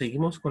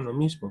 Seguimos con lo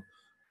mismo.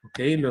 Ok,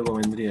 luego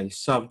vendría el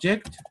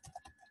subject.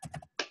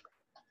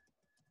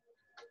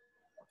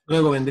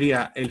 Luego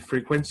vendría el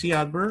frequency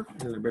adverb,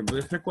 el verbo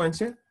de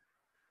frecuencia.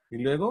 Y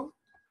luego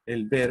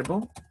el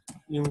verbo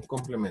y un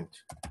complemento.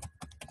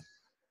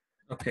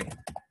 Ok.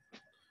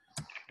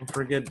 Don't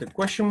forget the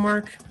question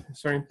mark.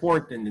 It's very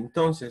important.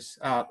 Entonces,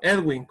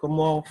 Edwin,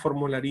 ¿cómo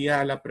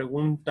formularía la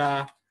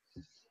pregunta?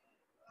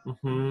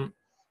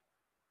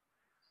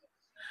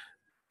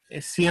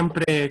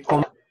 Siempre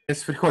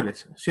comes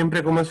frijoles.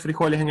 Siempre comes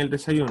frijoles en el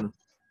desayuno.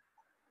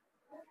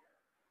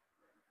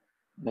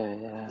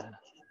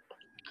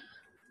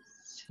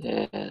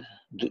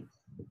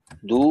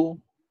 Do.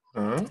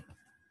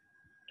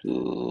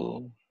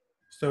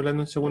 Estoy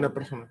hablando en segunda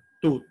persona.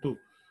 Tú.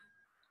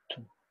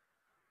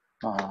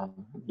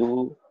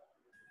 Do.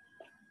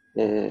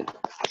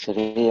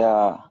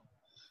 Sería.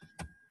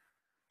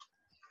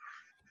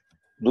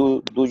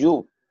 Do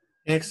you.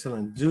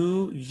 Excellent.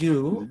 Do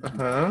you.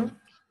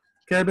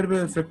 ¿Qué adverbio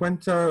de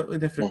frecuencia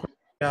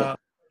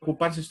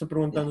ocuparse? Estoy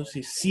preguntando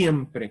si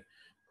siempre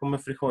come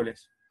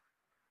frijoles.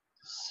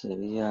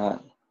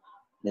 Sería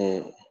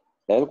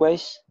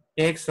always.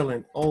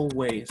 Excellent.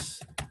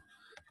 Always.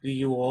 Do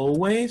you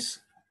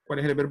always? ¿Cuál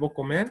es el verbo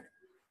comer?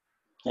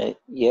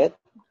 Eat.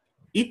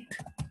 Eat.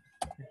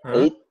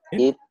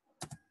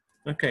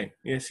 Ok.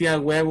 Y decía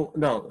huevo,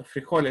 no,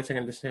 frijoles en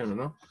el desayuno,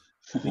 ¿no?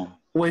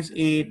 Always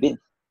eat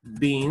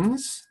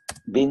beans.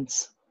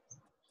 Beans.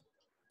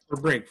 For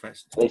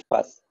breakfast.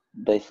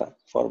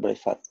 For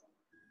breakfast.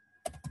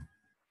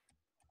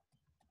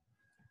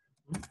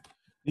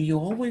 Do you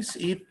always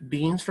eat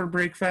beans for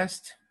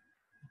breakfast?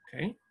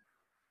 Ok.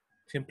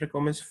 ¿Siempre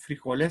comes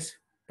frijoles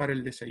para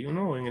el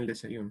desayuno o en el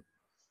desayuno?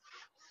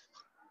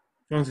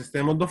 Entonces,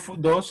 tenemos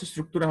dos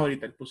estructuras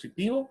ahorita, el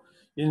positivo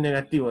y el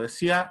negativo.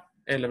 Decía,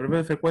 el adverbio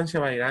de frecuencia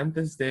va a ir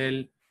antes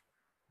del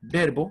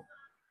verbo.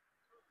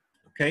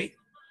 ¿Ok?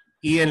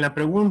 Y en la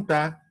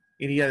pregunta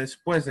iría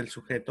después del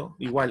sujeto,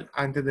 igual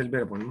antes del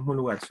verbo, en el mismo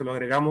lugar. Solo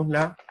agregamos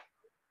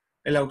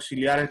el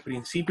auxiliar al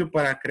principio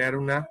para crear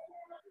una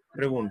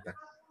pregunta.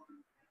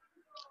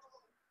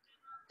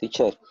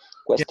 Teacher,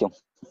 question.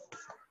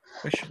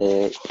 Question.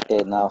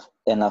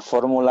 En la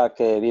fórmula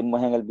que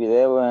vimos en el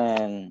video,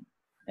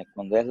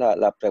 cuando es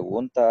la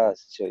pregunta,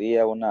 se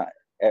oía una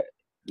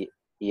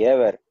y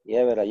ever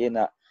allí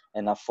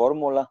en la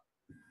fórmula.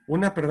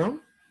 ¿Una,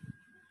 perdón?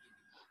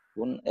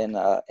 En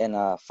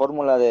la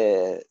fórmula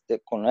de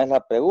cuando es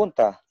la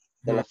pregunta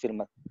de la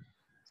firma,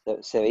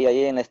 se veía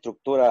ahí en la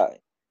estructura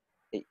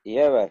y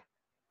ever.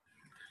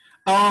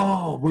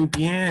 Oh, muy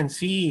bien,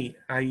 sí,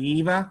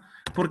 ahí va.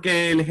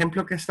 Porque el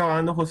ejemplo que estaba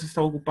dando José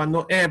estaba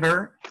ocupando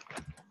ever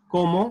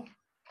como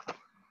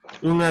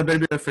un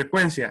adverbio de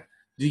frecuencia.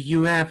 Do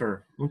you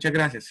ever? Muchas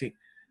gracias, sí.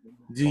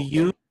 Do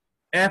you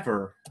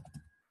ever?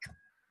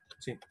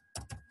 Sí.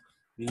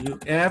 Do you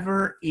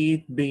ever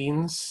eat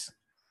beans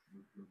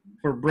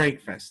for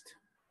breakfast?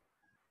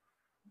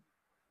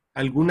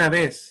 Alguna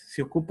vez.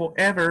 Si ocupo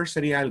ever,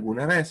 sería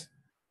alguna vez.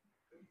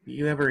 Do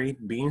you ever eat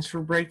beans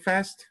for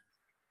breakfast?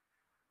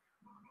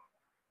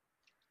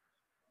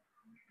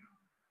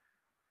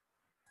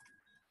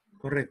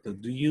 Correcto.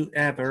 Do you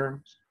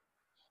ever?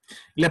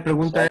 Y la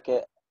pregunta es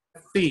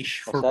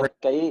fish for breakfast.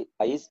 Que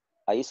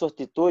ahí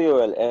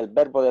sustituyo el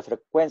verbo de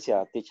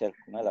frecuencia, teacher,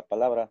 con la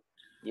palabra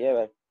y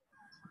ever.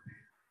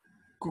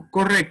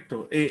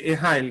 Correcto.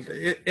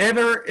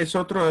 Ever es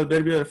otro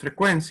adverbio de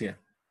frecuencia.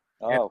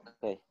 Ok.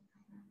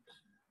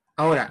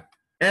 Ahora,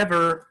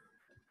 ever,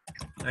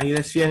 ahí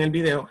decía en el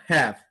video,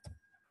 have.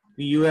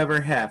 Do you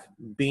ever have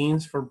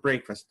beans for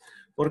breakfast?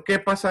 ¿Por qué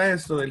pasa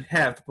esto del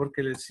have?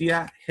 Porque le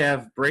decía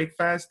have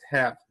breakfast,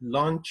 have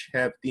lunch,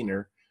 have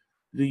dinner.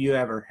 Do you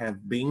ever have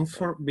beans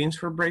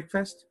for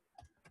breakfast?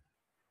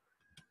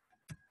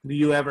 Do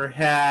you ever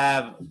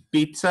have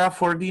pizza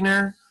for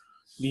dinner?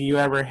 Do you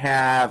ever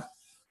have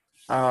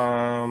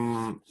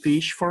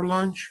fish for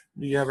lunch?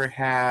 Do you ever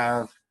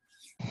have...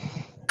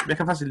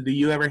 Deja fácil. Do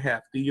you ever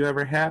have? Do you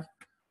ever have?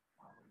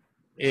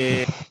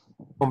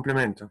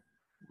 Complemento.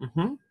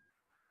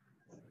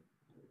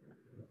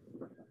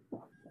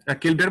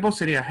 Aquí el verbo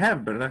sería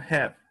have, ¿verdad?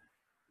 Have.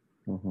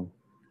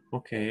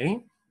 Ok.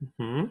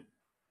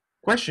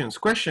 Questions.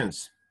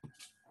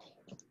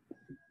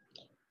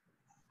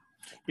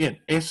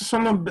 Bien, esos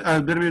son los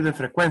adverbios de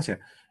frecuencia.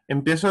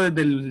 Empiezo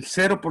desde el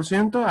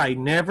 0%, I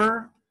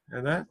never,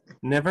 ¿verdad?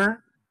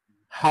 Never.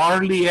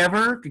 Hardly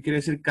ever, que quiere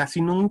decir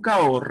casi nunca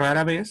o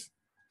rara vez.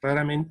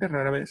 Raramente,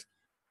 rara vez.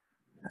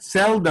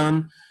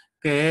 Seldom,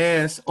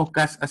 que es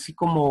así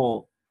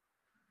como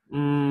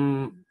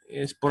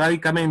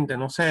esporádicamente,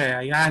 no sé,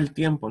 allá el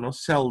tiempo, no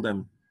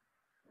seldom.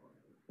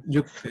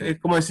 Yo, es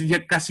como decir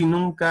ya casi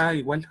nunca,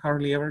 igual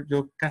hardly ever,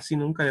 yo casi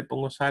nunca le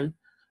pongo sal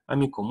a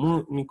mi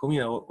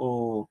comida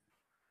o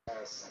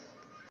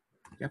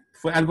ya,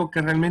 fue algo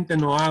que realmente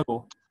no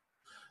hago.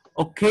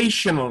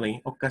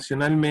 Occasionally,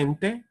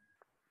 ocasionalmente.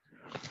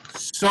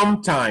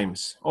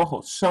 Sometimes,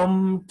 ojo,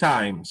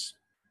 sometimes.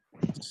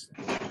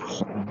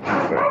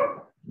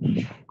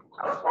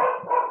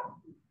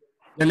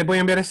 Ya les voy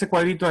a enviar este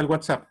cuadrito al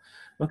WhatsApp.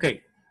 Ok,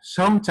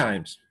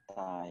 sometimes.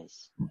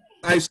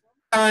 I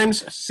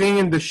sometimes sing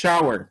in the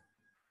shower.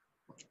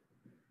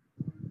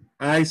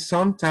 I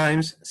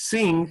sometimes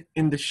sing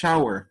in the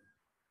shower.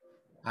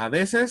 A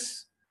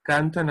veces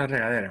canto en la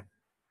regadera.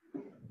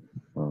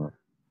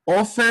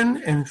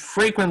 Often and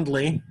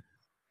frequently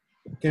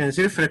quiere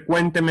decir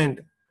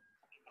frecuentemente.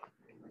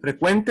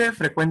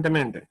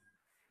 Frecuentemente.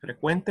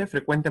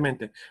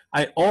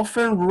 I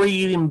often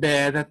read in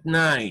bed at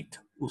night.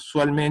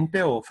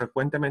 Usualmente o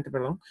frecuentemente,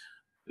 perdón,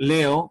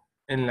 leo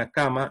en la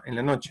cama en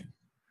la noche.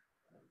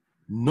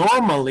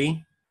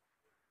 Normally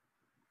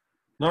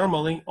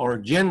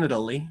or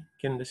generally,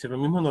 quieren decir lo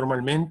mismo,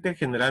 normalmente,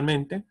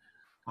 generalmente.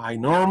 I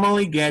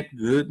normally get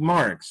good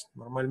marks.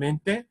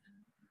 Normalmente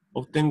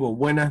obtengo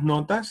buenas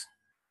notas.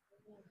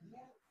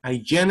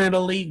 I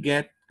generally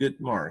get good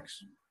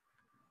marks.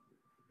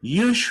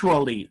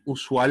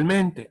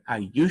 Usualmente,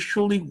 I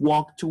usually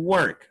walk to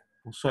work.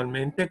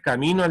 Usualmente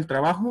camino al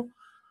trabajo.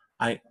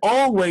 I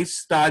always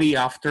study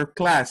after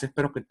class.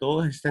 Espero que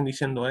todos estén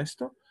diciendo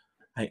esto.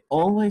 I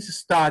always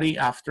study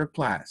after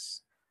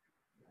class.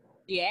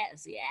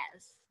 Yes.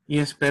 Y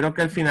espero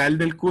que al final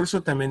del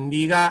curso también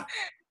diga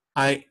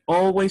I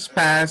always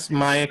pass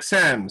my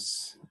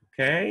exams.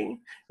 ¿Ok?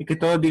 Y que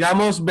todos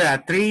digamos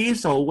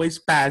Beatriz always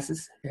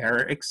passes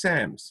her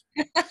exams.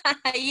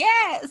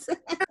 Yes.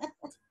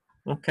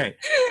 Ok.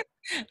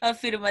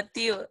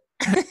 Afirmativo.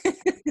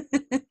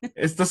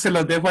 Esto se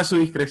los dejo a su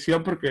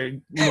discreción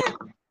porque no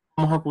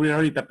vamos a cubrir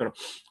ahorita, pero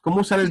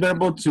 ¿cómo usar el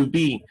verbo to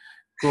be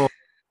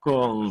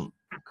con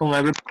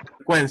la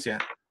frecuencia?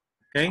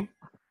 ¿Ok?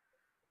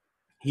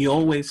 He's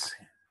always.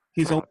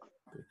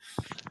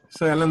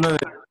 Estoy hablando de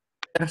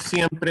ser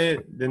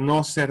siempre, de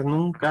no ser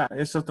nunca,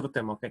 es otro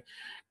tema, ¿ok?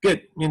 Good.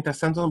 Mientras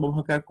tanto nos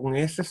vamos a quedar con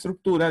esta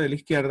estructura de la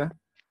izquierda.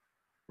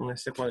 en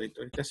este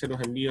cuadrito. Ahorita se los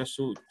envío a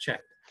su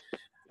chat.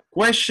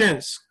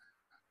 Questions,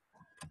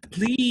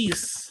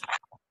 please.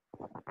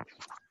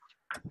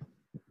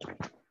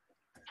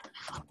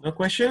 No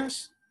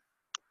questions?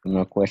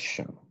 No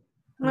question.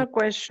 No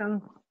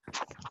question.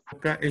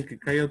 El que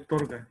cae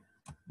otorga.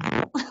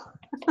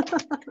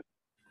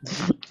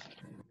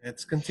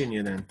 Let's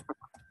continue then.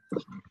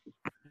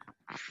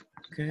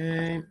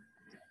 Okay.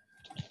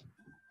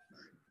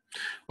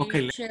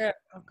 Okay. Teacher,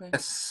 okay.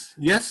 Yes.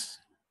 Yes.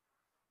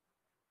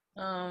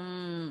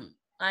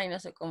 Ay, no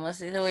sé cómo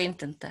así, lo voy a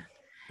intentar.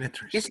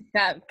 Letters.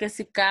 Que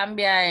si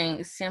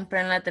cambia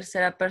siempre en la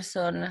tercera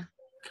persona.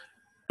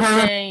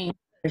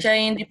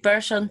 Change the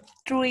person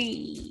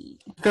three.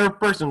 Third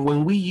person.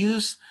 When we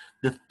use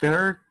the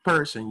third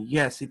person,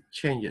 yes, it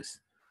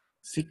changes.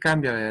 Sí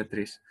cambia,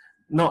 Beatriz.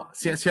 No,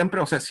 siempre,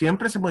 o sea,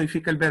 siempre se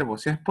modifica el verbo.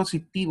 Si es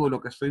positivo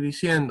lo que estoy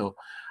diciendo.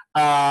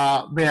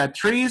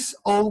 Beatriz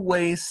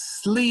always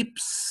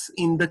sleeps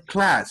in the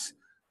class.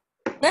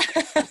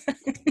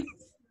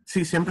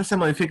 Sí, siempre se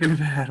modifica el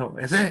verbo.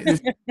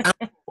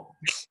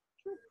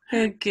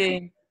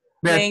 Okay.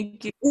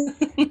 Thank you.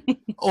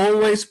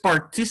 Always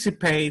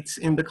participates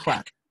in the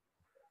class.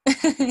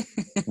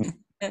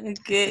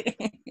 Okay.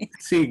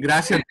 Sí,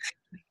 gracias.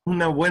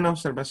 Una buena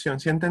observación.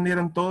 ¿Sí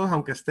entendieron todos?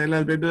 Aunque esté el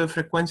adverbio de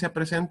frecuencia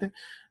presente,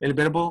 el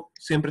verbo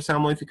siempre se va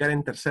a modificar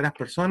en terceras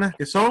personas,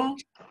 que son...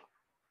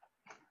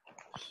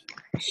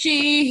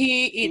 She,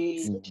 he,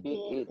 it.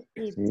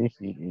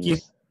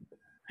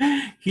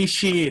 He,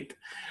 she, it.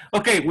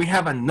 Okay, we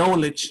have a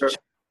knowledge check.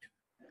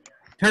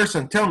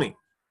 Person, tell me.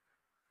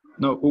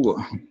 No, Hugo.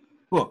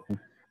 Hugo.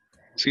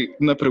 Sí,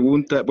 una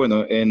pregunta,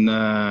 bueno, en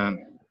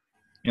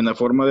la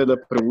forma de la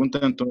pregunta,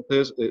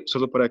 entonces,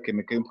 solo para que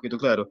me quede un poquito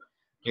claro,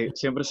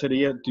 siempre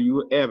sería do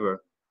you ever,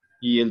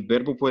 y el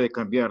verbo puede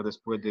cambiar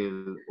después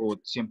del, o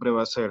siempre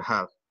va a ser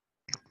have.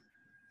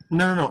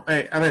 No.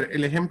 A ver,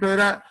 el ejemplo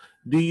era,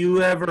 do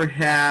you ever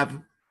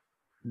have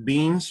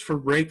beans for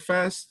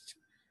breakfast?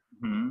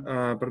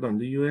 Perdón,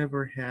 do you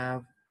ever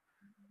have...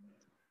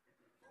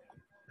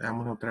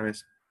 Vamos otra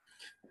vez.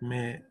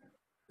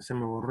 Se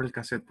me borró el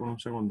cassette por un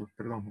segundo,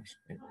 perdón.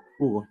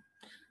 Hugo.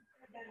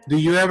 Do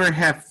you ever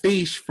have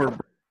fish for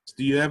breakfast?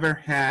 Do you ever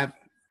have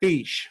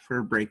fish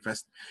for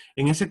breakfast?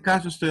 En ese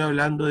caso estoy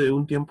hablando de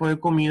un tiempo de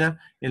comida,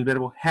 el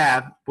verbo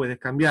have puede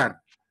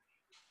cambiar.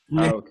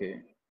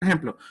 Okay. Por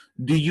ejemplo,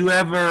 do you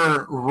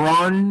ever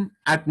run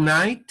at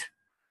night?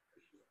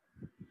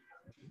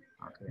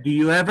 Do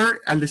you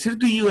ever, al decir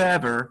do you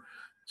ever,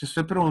 yo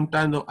estoy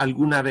preguntando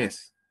alguna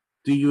vez.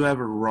 Do you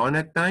ever run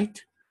at night?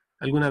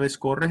 ¿Alguna vez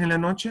corres en la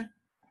noche?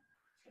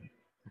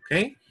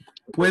 Ok.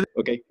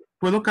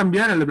 Puedo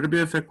cambiar el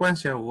adverbio de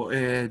frecuencia.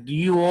 Do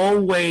you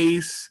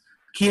always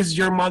kiss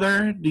your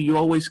mother? Do you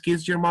always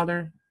kiss your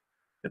mother?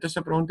 Yo te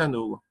estoy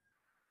preguntando, Hugo.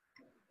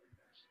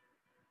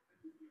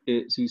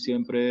 Sí,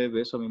 siempre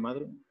beso a mi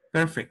madre.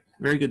 Perfect.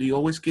 Very good. Do you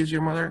always kiss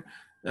your mother?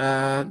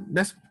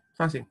 That's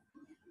fácil.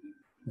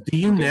 Do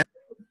you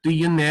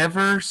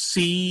never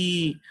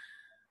see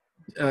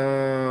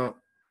the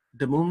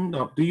moon?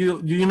 No. Do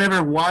you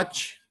never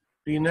watch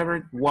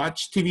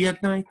TV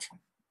at night?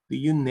 Do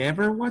you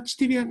never watch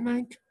TV at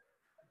night?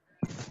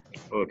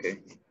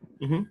 Okay.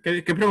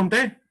 ¿Qué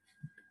pregunté?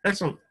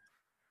 Person.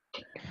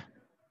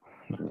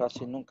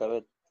 Casi nunca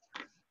veo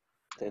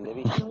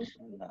televisión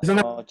en las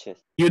noches.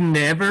 You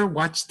never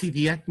watch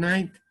TV at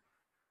night?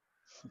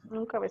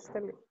 Nunca ves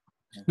tele.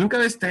 Nunca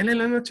ves tele en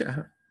la noche?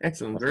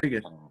 Excellent. Very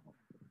good.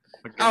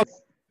 Oh,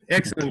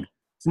 excellent.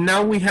 So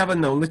now we have a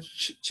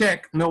knowledge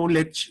check.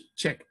 Knowledge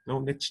check.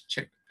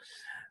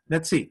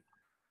 Let's see.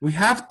 We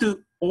have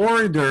to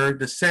order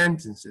the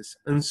sentences,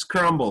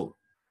 unscramble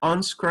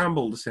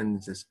the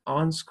sentences,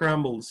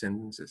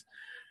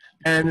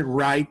 and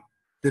write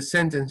the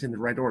sentence in the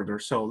right order.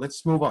 So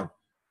let's move on.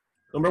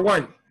 Number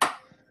 1,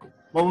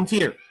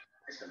 volunteer.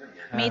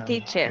 Me,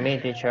 teacher. Me,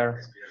 teacher.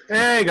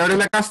 Hey,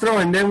 Gabriela Castro,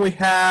 and then we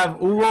have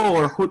Hugo,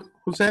 or who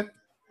said?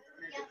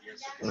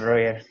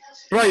 Roger.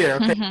 Roger,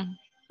 okay.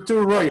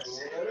 To Roger.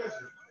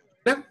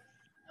 Yeah.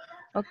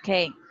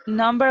 Okay,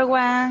 number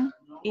 1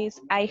 is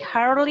I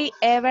hardly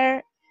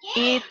ever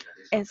eat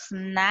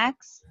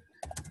snacks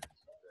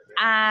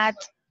at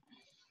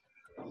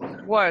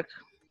work.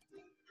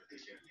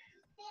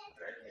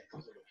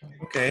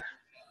 Okay.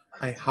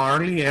 I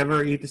hardly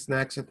ever eat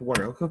snacks at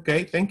work.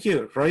 Okay, thank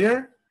you.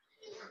 Roger?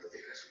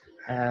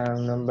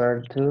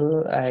 Number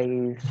 2,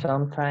 I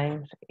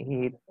sometimes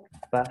eat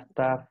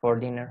pasta for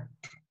dinner.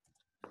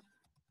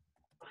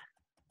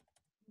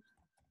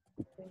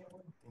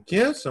 Thank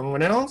you.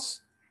 Someone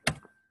else?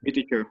 Me,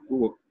 teacher,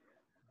 Hugo.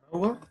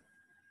 Hugo?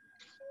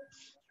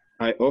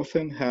 I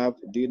often have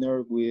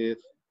dinner with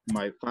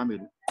my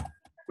family.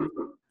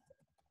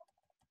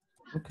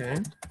 Okay.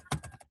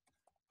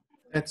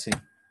 Let's see.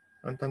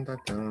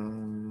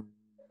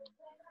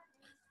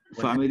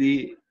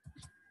 Family.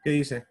 ¿Qué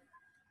dice?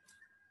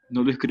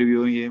 No lo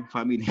escribió en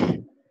family.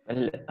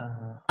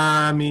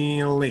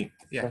 Family.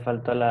 Yeah. Le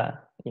faltó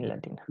la I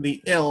latina.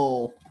 The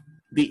L.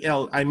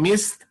 I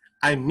missed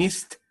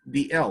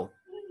the L.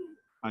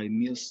 I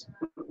miss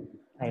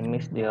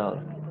the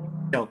L.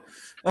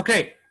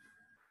 Okay.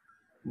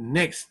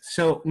 Next.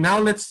 So now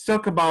let's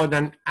talk about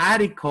an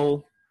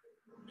article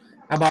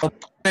about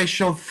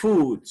special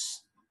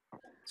foods.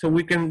 So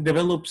we can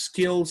develop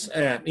skills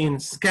in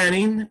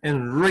scanning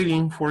and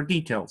reading for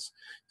details.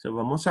 So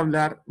vamos a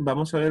ver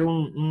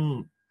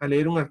a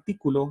leer un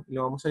artículo y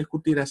lo vamos a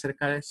discutir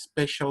acerca de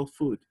special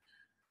food,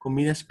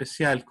 comida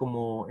especial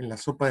como en la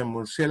sopa de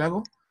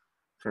murciélago,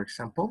 for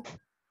example.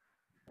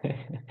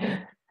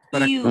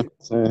 You.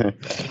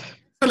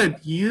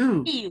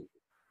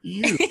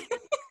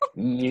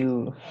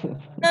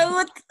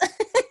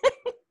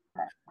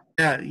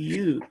 Yeah,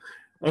 you.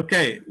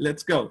 Okay,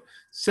 let's go.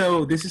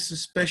 So this is a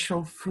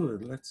special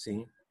food. Let's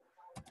see.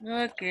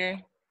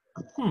 Okay.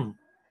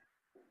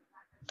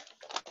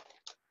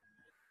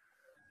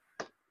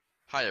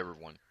 Hi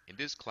everyone. In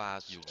this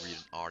class, you'll read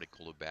an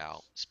article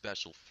about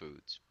special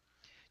foods.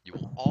 You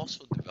will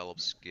also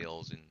develop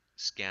skills in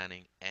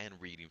scanning and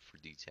reading for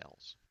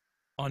details.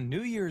 On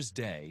New Year's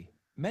Day,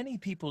 many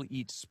people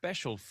eat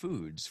special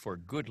foods for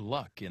good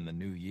luck in the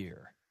new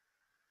year.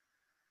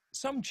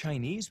 Some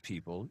Chinese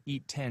people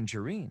eat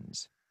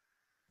tangerines.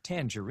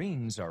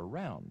 Tangerines are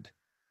round.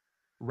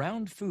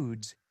 Round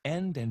foods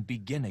end and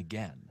begin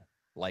again,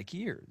 like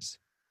years.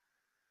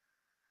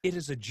 It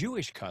is a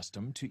Jewish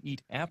custom to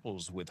eat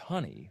apples with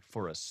honey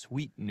for a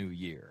sweet new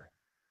year.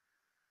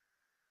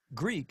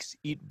 Greeks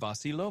eat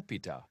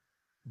vasilopita,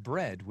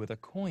 bread with a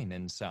coin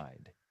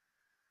inside.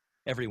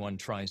 Everyone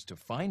tries to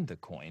find the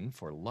coin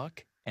for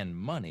luck and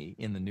money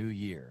in the new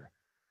year.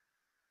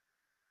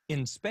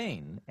 In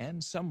Spain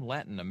and some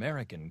Latin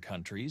American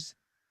countries,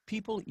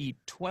 people eat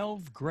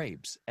 12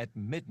 grapes at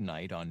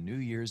midnight on New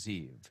Year's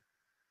Eve.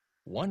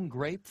 One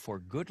grape for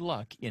good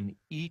luck in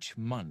each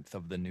month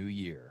of the new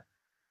year.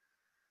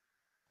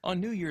 On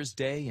New Year's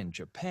Day in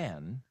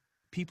Japan,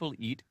 people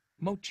eat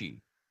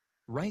mochi,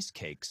 rice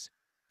cakes,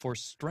 for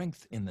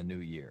strength in the new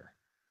year.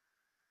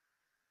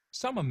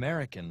 Some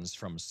Americans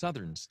from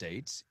southern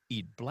states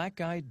eat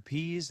black-eyed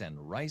peas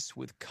and rice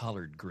with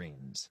collard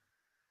greens.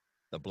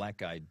 The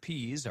black-eyed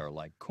peas are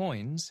like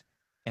coins,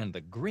 and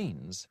the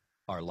greens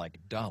are like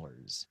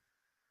dollars.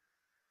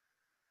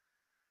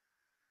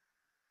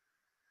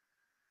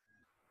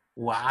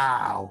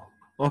 Wow.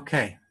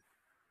 Okay.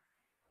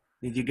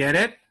 Did you get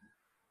it?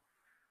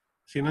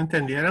 ¿Sí lo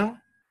entendieron?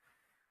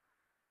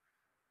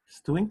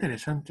 Estuvo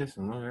interesante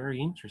eso, ¿no?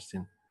 Very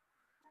interesting.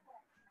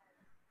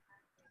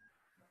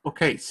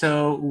 Okay,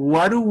 so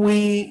what do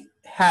we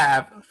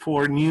have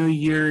for New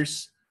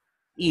Year's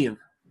Eve?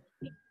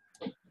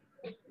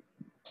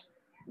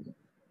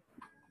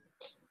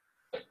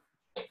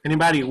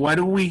 Anybody, what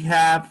do we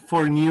have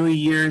for New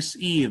Year's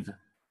Eve?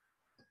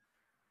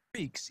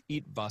 Greeks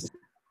eat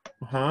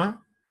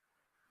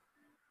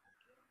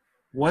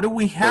What do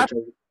we have?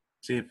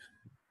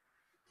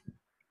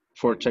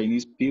 For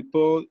Chinese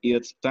people,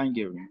 it's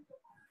tangerine.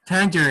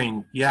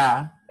 Tangerine,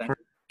 yeah. For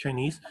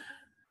Chinese,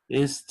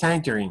 is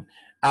tangerine.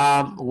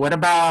 What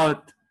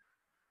about?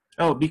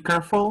 Oh, be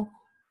careful.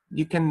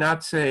 You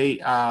cannot say,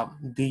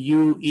 "Do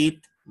you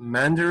eat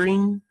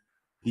mandarin?"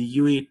 Do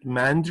you eat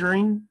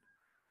mandarin?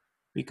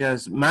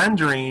 Because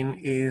Mandarin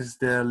is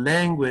the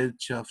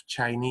language of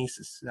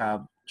Chinese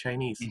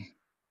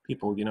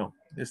people, you know.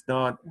 It's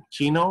not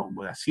chino,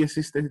 sí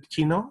existe el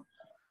chino,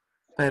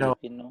 pero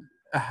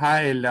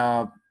ajá,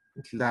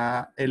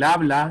 el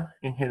habla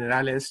en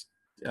general es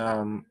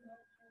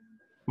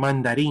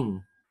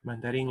mandarín.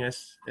 Mandarín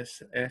es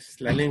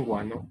la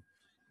lengua, ¿no?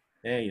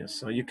 Ellos.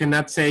 So you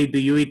cannot say, do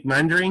you eat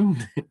Mandarin?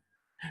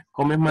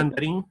 ¿Comes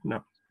mandarín?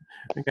 No.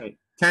 Okay,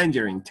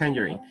 tangerine.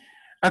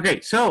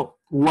 Okay, so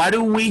what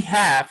do we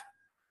have?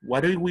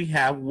 What do we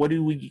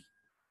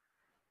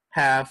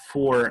have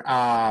for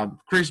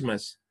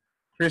Christmas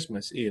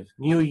Eve,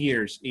 New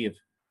Year's Eve?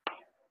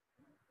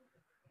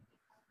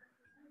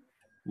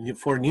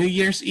 For New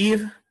Year's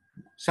Eve,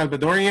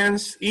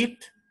 Salvadorians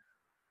eat?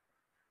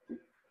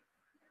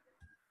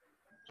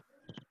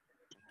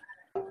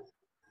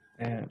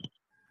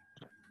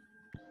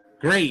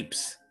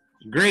 Grapes,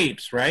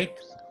 right?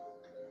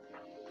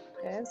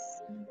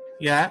 Yes.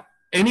 Yeah.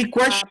 Any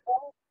question?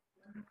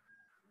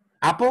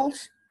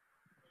 Apples?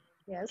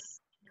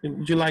 Yes.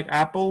 Would you like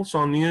apples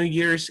on New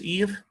Year's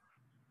Eve?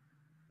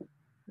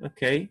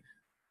 Okay.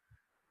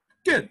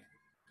 Good.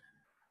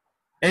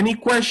 Any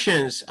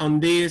questions on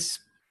this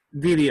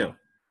video?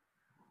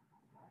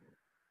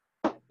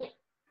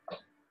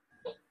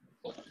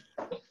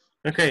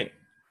 Okay.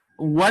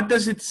 What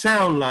does it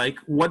sound like?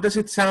 What does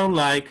it sound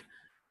like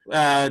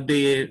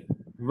the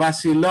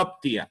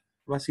Vasilopita?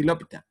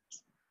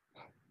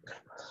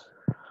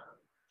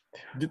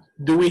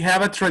 Do we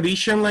have a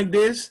tradition like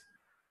this?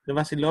 The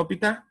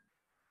Vasilopita?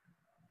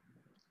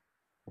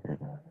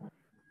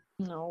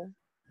 No.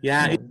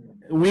 Yeah,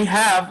 we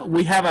have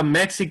a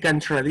Mexican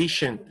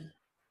tradition.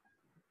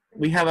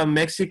 We have a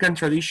Mexican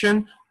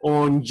tradition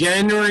on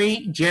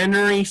January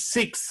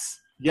 6th.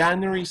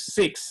 January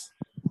 6th.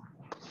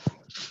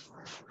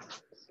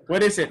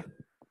 What is it?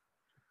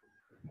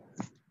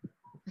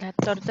 La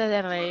torta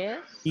de Reyes.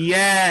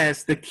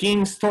 Yes, the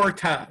King's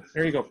torta.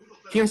 There you go.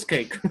 King's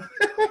cake.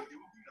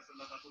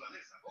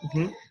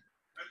 Ujú.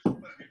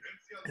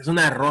 Es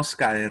una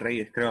rosca de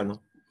reyes, creo,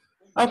 ¿no?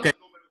 Okay.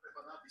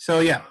 So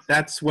yeah,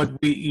 that's what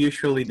we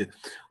usually do.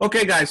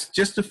 Okay, guys,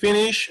 just to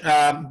finish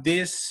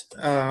this,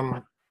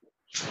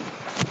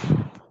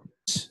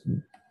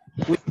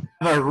 we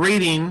have a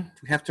reading.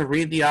 We have to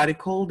read the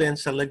article, then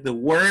select the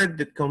word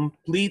that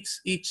completes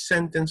each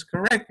sentence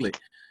correctly.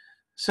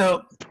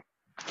 So,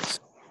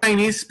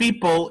 Chinese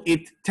people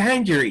eat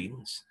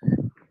tangerines.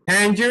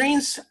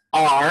 Tangerines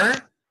are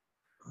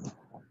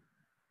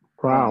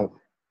Round.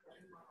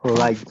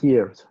 Like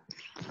years.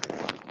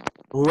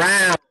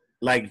 round,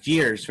 like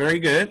years. Very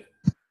good.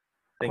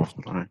 Thank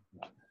you.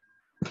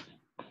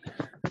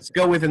 Let's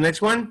go with the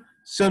next one.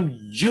 Some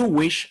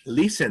Jewish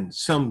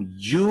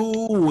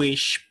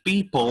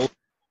people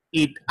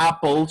eat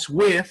apples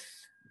with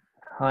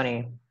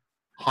Honey.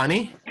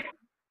 honey.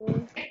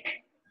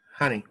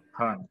 Honey.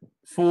 Honey.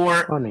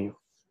 For Honey.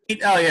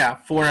 oh yeah,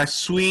 for a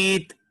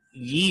sweet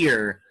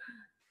year.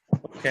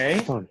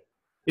 Okay. Honey.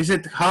 Is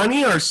it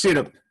honey or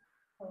syrup?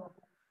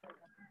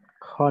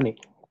 Honey.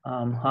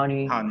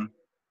 Honey. Honey.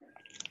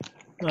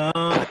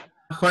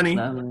 Honey.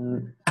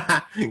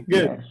 Good.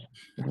 Yes.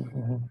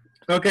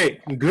 Okay.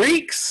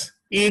 Greeks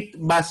eat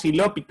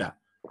basilopita,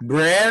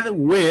 bread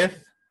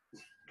with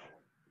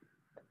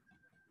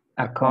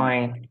A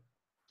coin.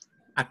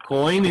 a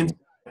coin in.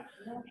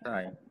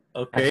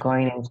 Okay. A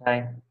coin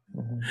inside.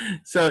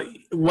 So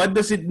what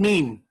does it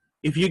mean?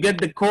 If you get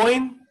the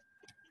coin,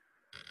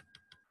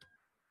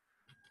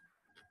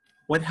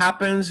 what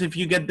happens if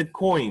you get the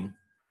coin?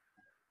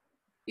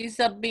 It's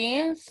a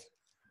beans.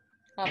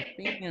 A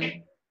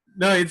bean.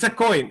 No, it's a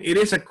coin. It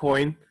is a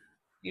coin.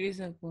 It is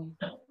a coin.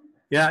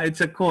 Yeah,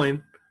 it's a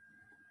coin.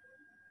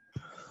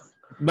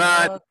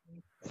 But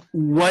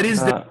what is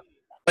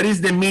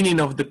the meaning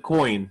of the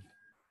coin?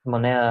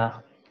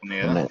 Moneda.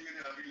 Moneda.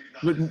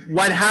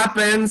 What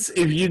happens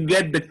if you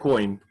get the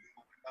coin?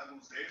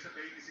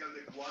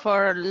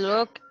 For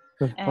luck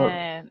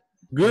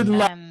Good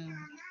luck. and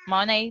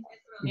money.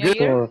 New Good.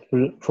 Year.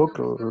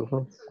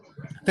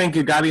 Thank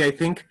you, Gabby. I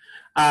think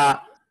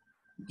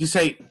you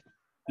say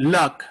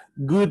luck.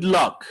 Good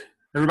luck.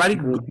 Everybody,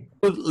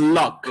 good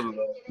luck.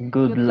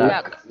 Good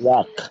luck.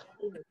 Luck.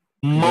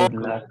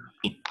 Money.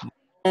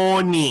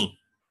 Money.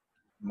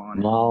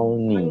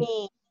 Money.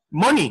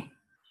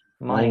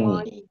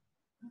 Money.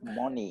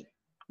 Money.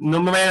 No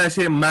me vayan a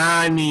decir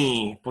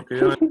money, porque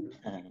yo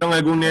tengo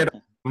algún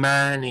negro.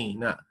 Money,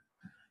 no.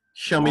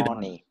 Show me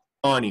Money.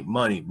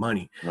 the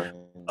money.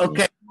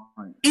 Okay.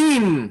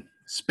 In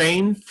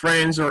Spain,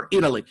 France, or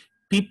Italy,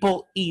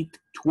 people eat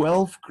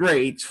 12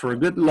 grapes for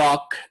good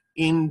luck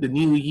in the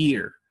new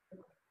year.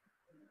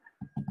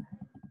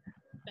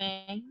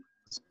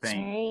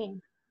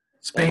 Spain.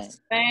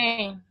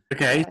 Spain.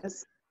 Okay.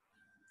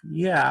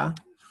 Yeah.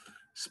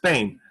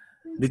 Spain.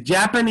 The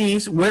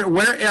Japanese,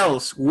 where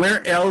else?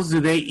 Where else do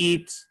they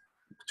eat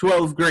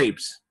 12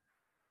 grapes?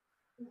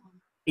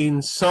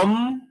 In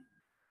some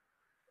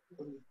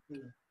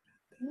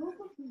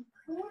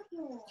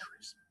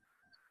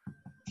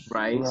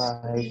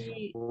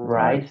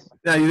Rice.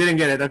 No, you didn't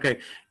get it. Okay.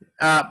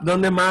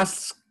 ¿Dónde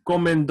más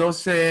comen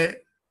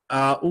 12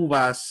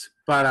 uvas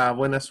para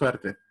buena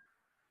suerte?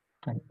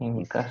 En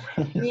mi casa.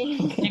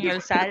 En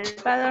El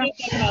Salvador.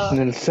 En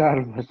El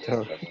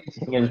Salvador.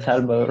 En El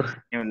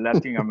Salvador. In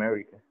Latin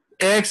America.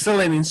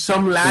 Excellent. In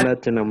some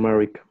Latin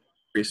America.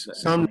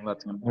 Some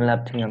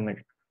Latin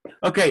America.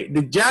 Okay,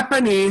 the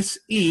Japanese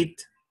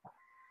eat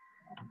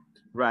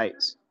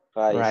Rice.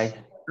 Rice.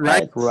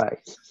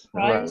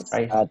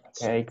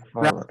 Cake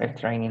for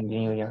extraing in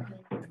New Year.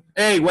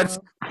 Hey, what's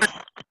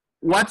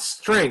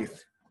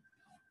strength?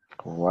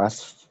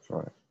 What's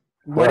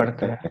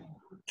Fuerte.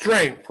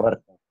 Strength.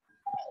 Fuerte.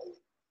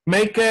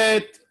 Make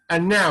it a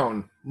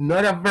noun,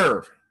 not a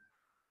verb.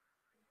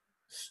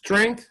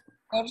 Strength.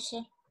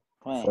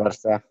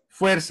 Fuerza.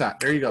 Fuerza.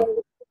 There you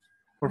go.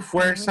 For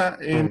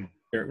fuerza in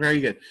here.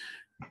 Very good.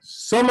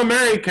 Some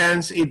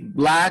Americans eat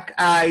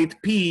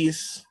black-eyed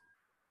peas.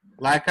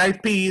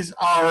 Black-eyed peas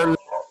are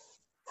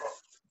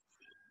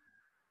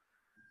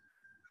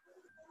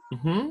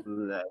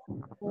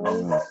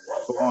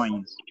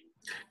Coins.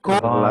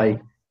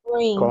 Like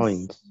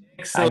coins.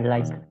 I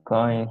like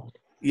coins.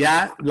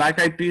 Yeah,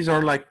 black-eyed peas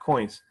are like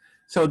coins.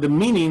 So the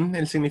meaning,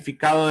 el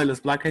significado de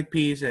los black-eyed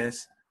peas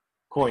es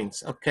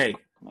coins. Okay.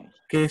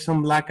 ¿Qué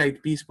son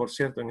black-eyed peas, por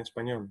cierto, en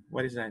español?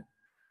 What is that?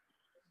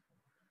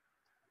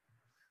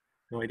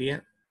 No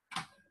idea.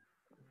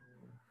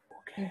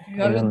 I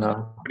don't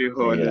know.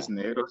 Frijoles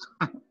negros.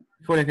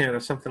 Frijoles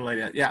negros, something like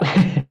that. Yeah.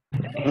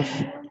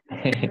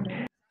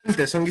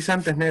 Son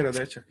guisantes negros,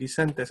 de hecho.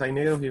 Guisantes, hay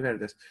negros y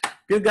verdes.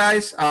 Good,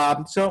 guys.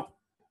 So,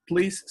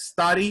 please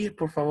study.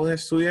 Por favor,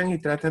 estudian y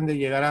traten de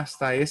llegar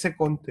hasta ese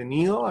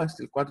contenido,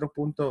 hasta el 4.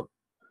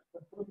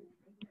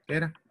 ¿Qué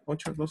era?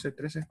 8, 12,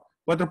 13.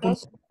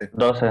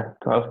 12,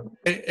 12.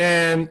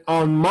 And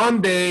on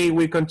Monday,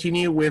 we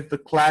continue with the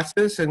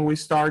classes and we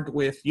start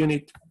with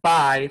Unit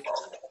 5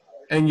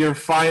 and your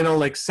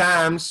final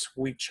exams,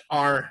 which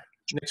are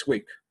next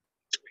week.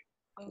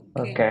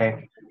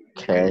 Okay.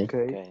 Okay.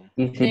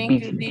 Easy Thank you,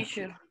 peasy.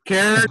 teacher.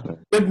 care.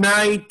 Good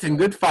night and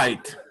good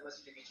fight.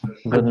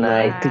 Good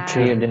night. teacher.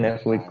 See you the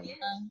next week.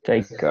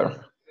 Take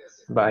care.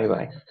 Bye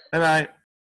bye. Bye bye.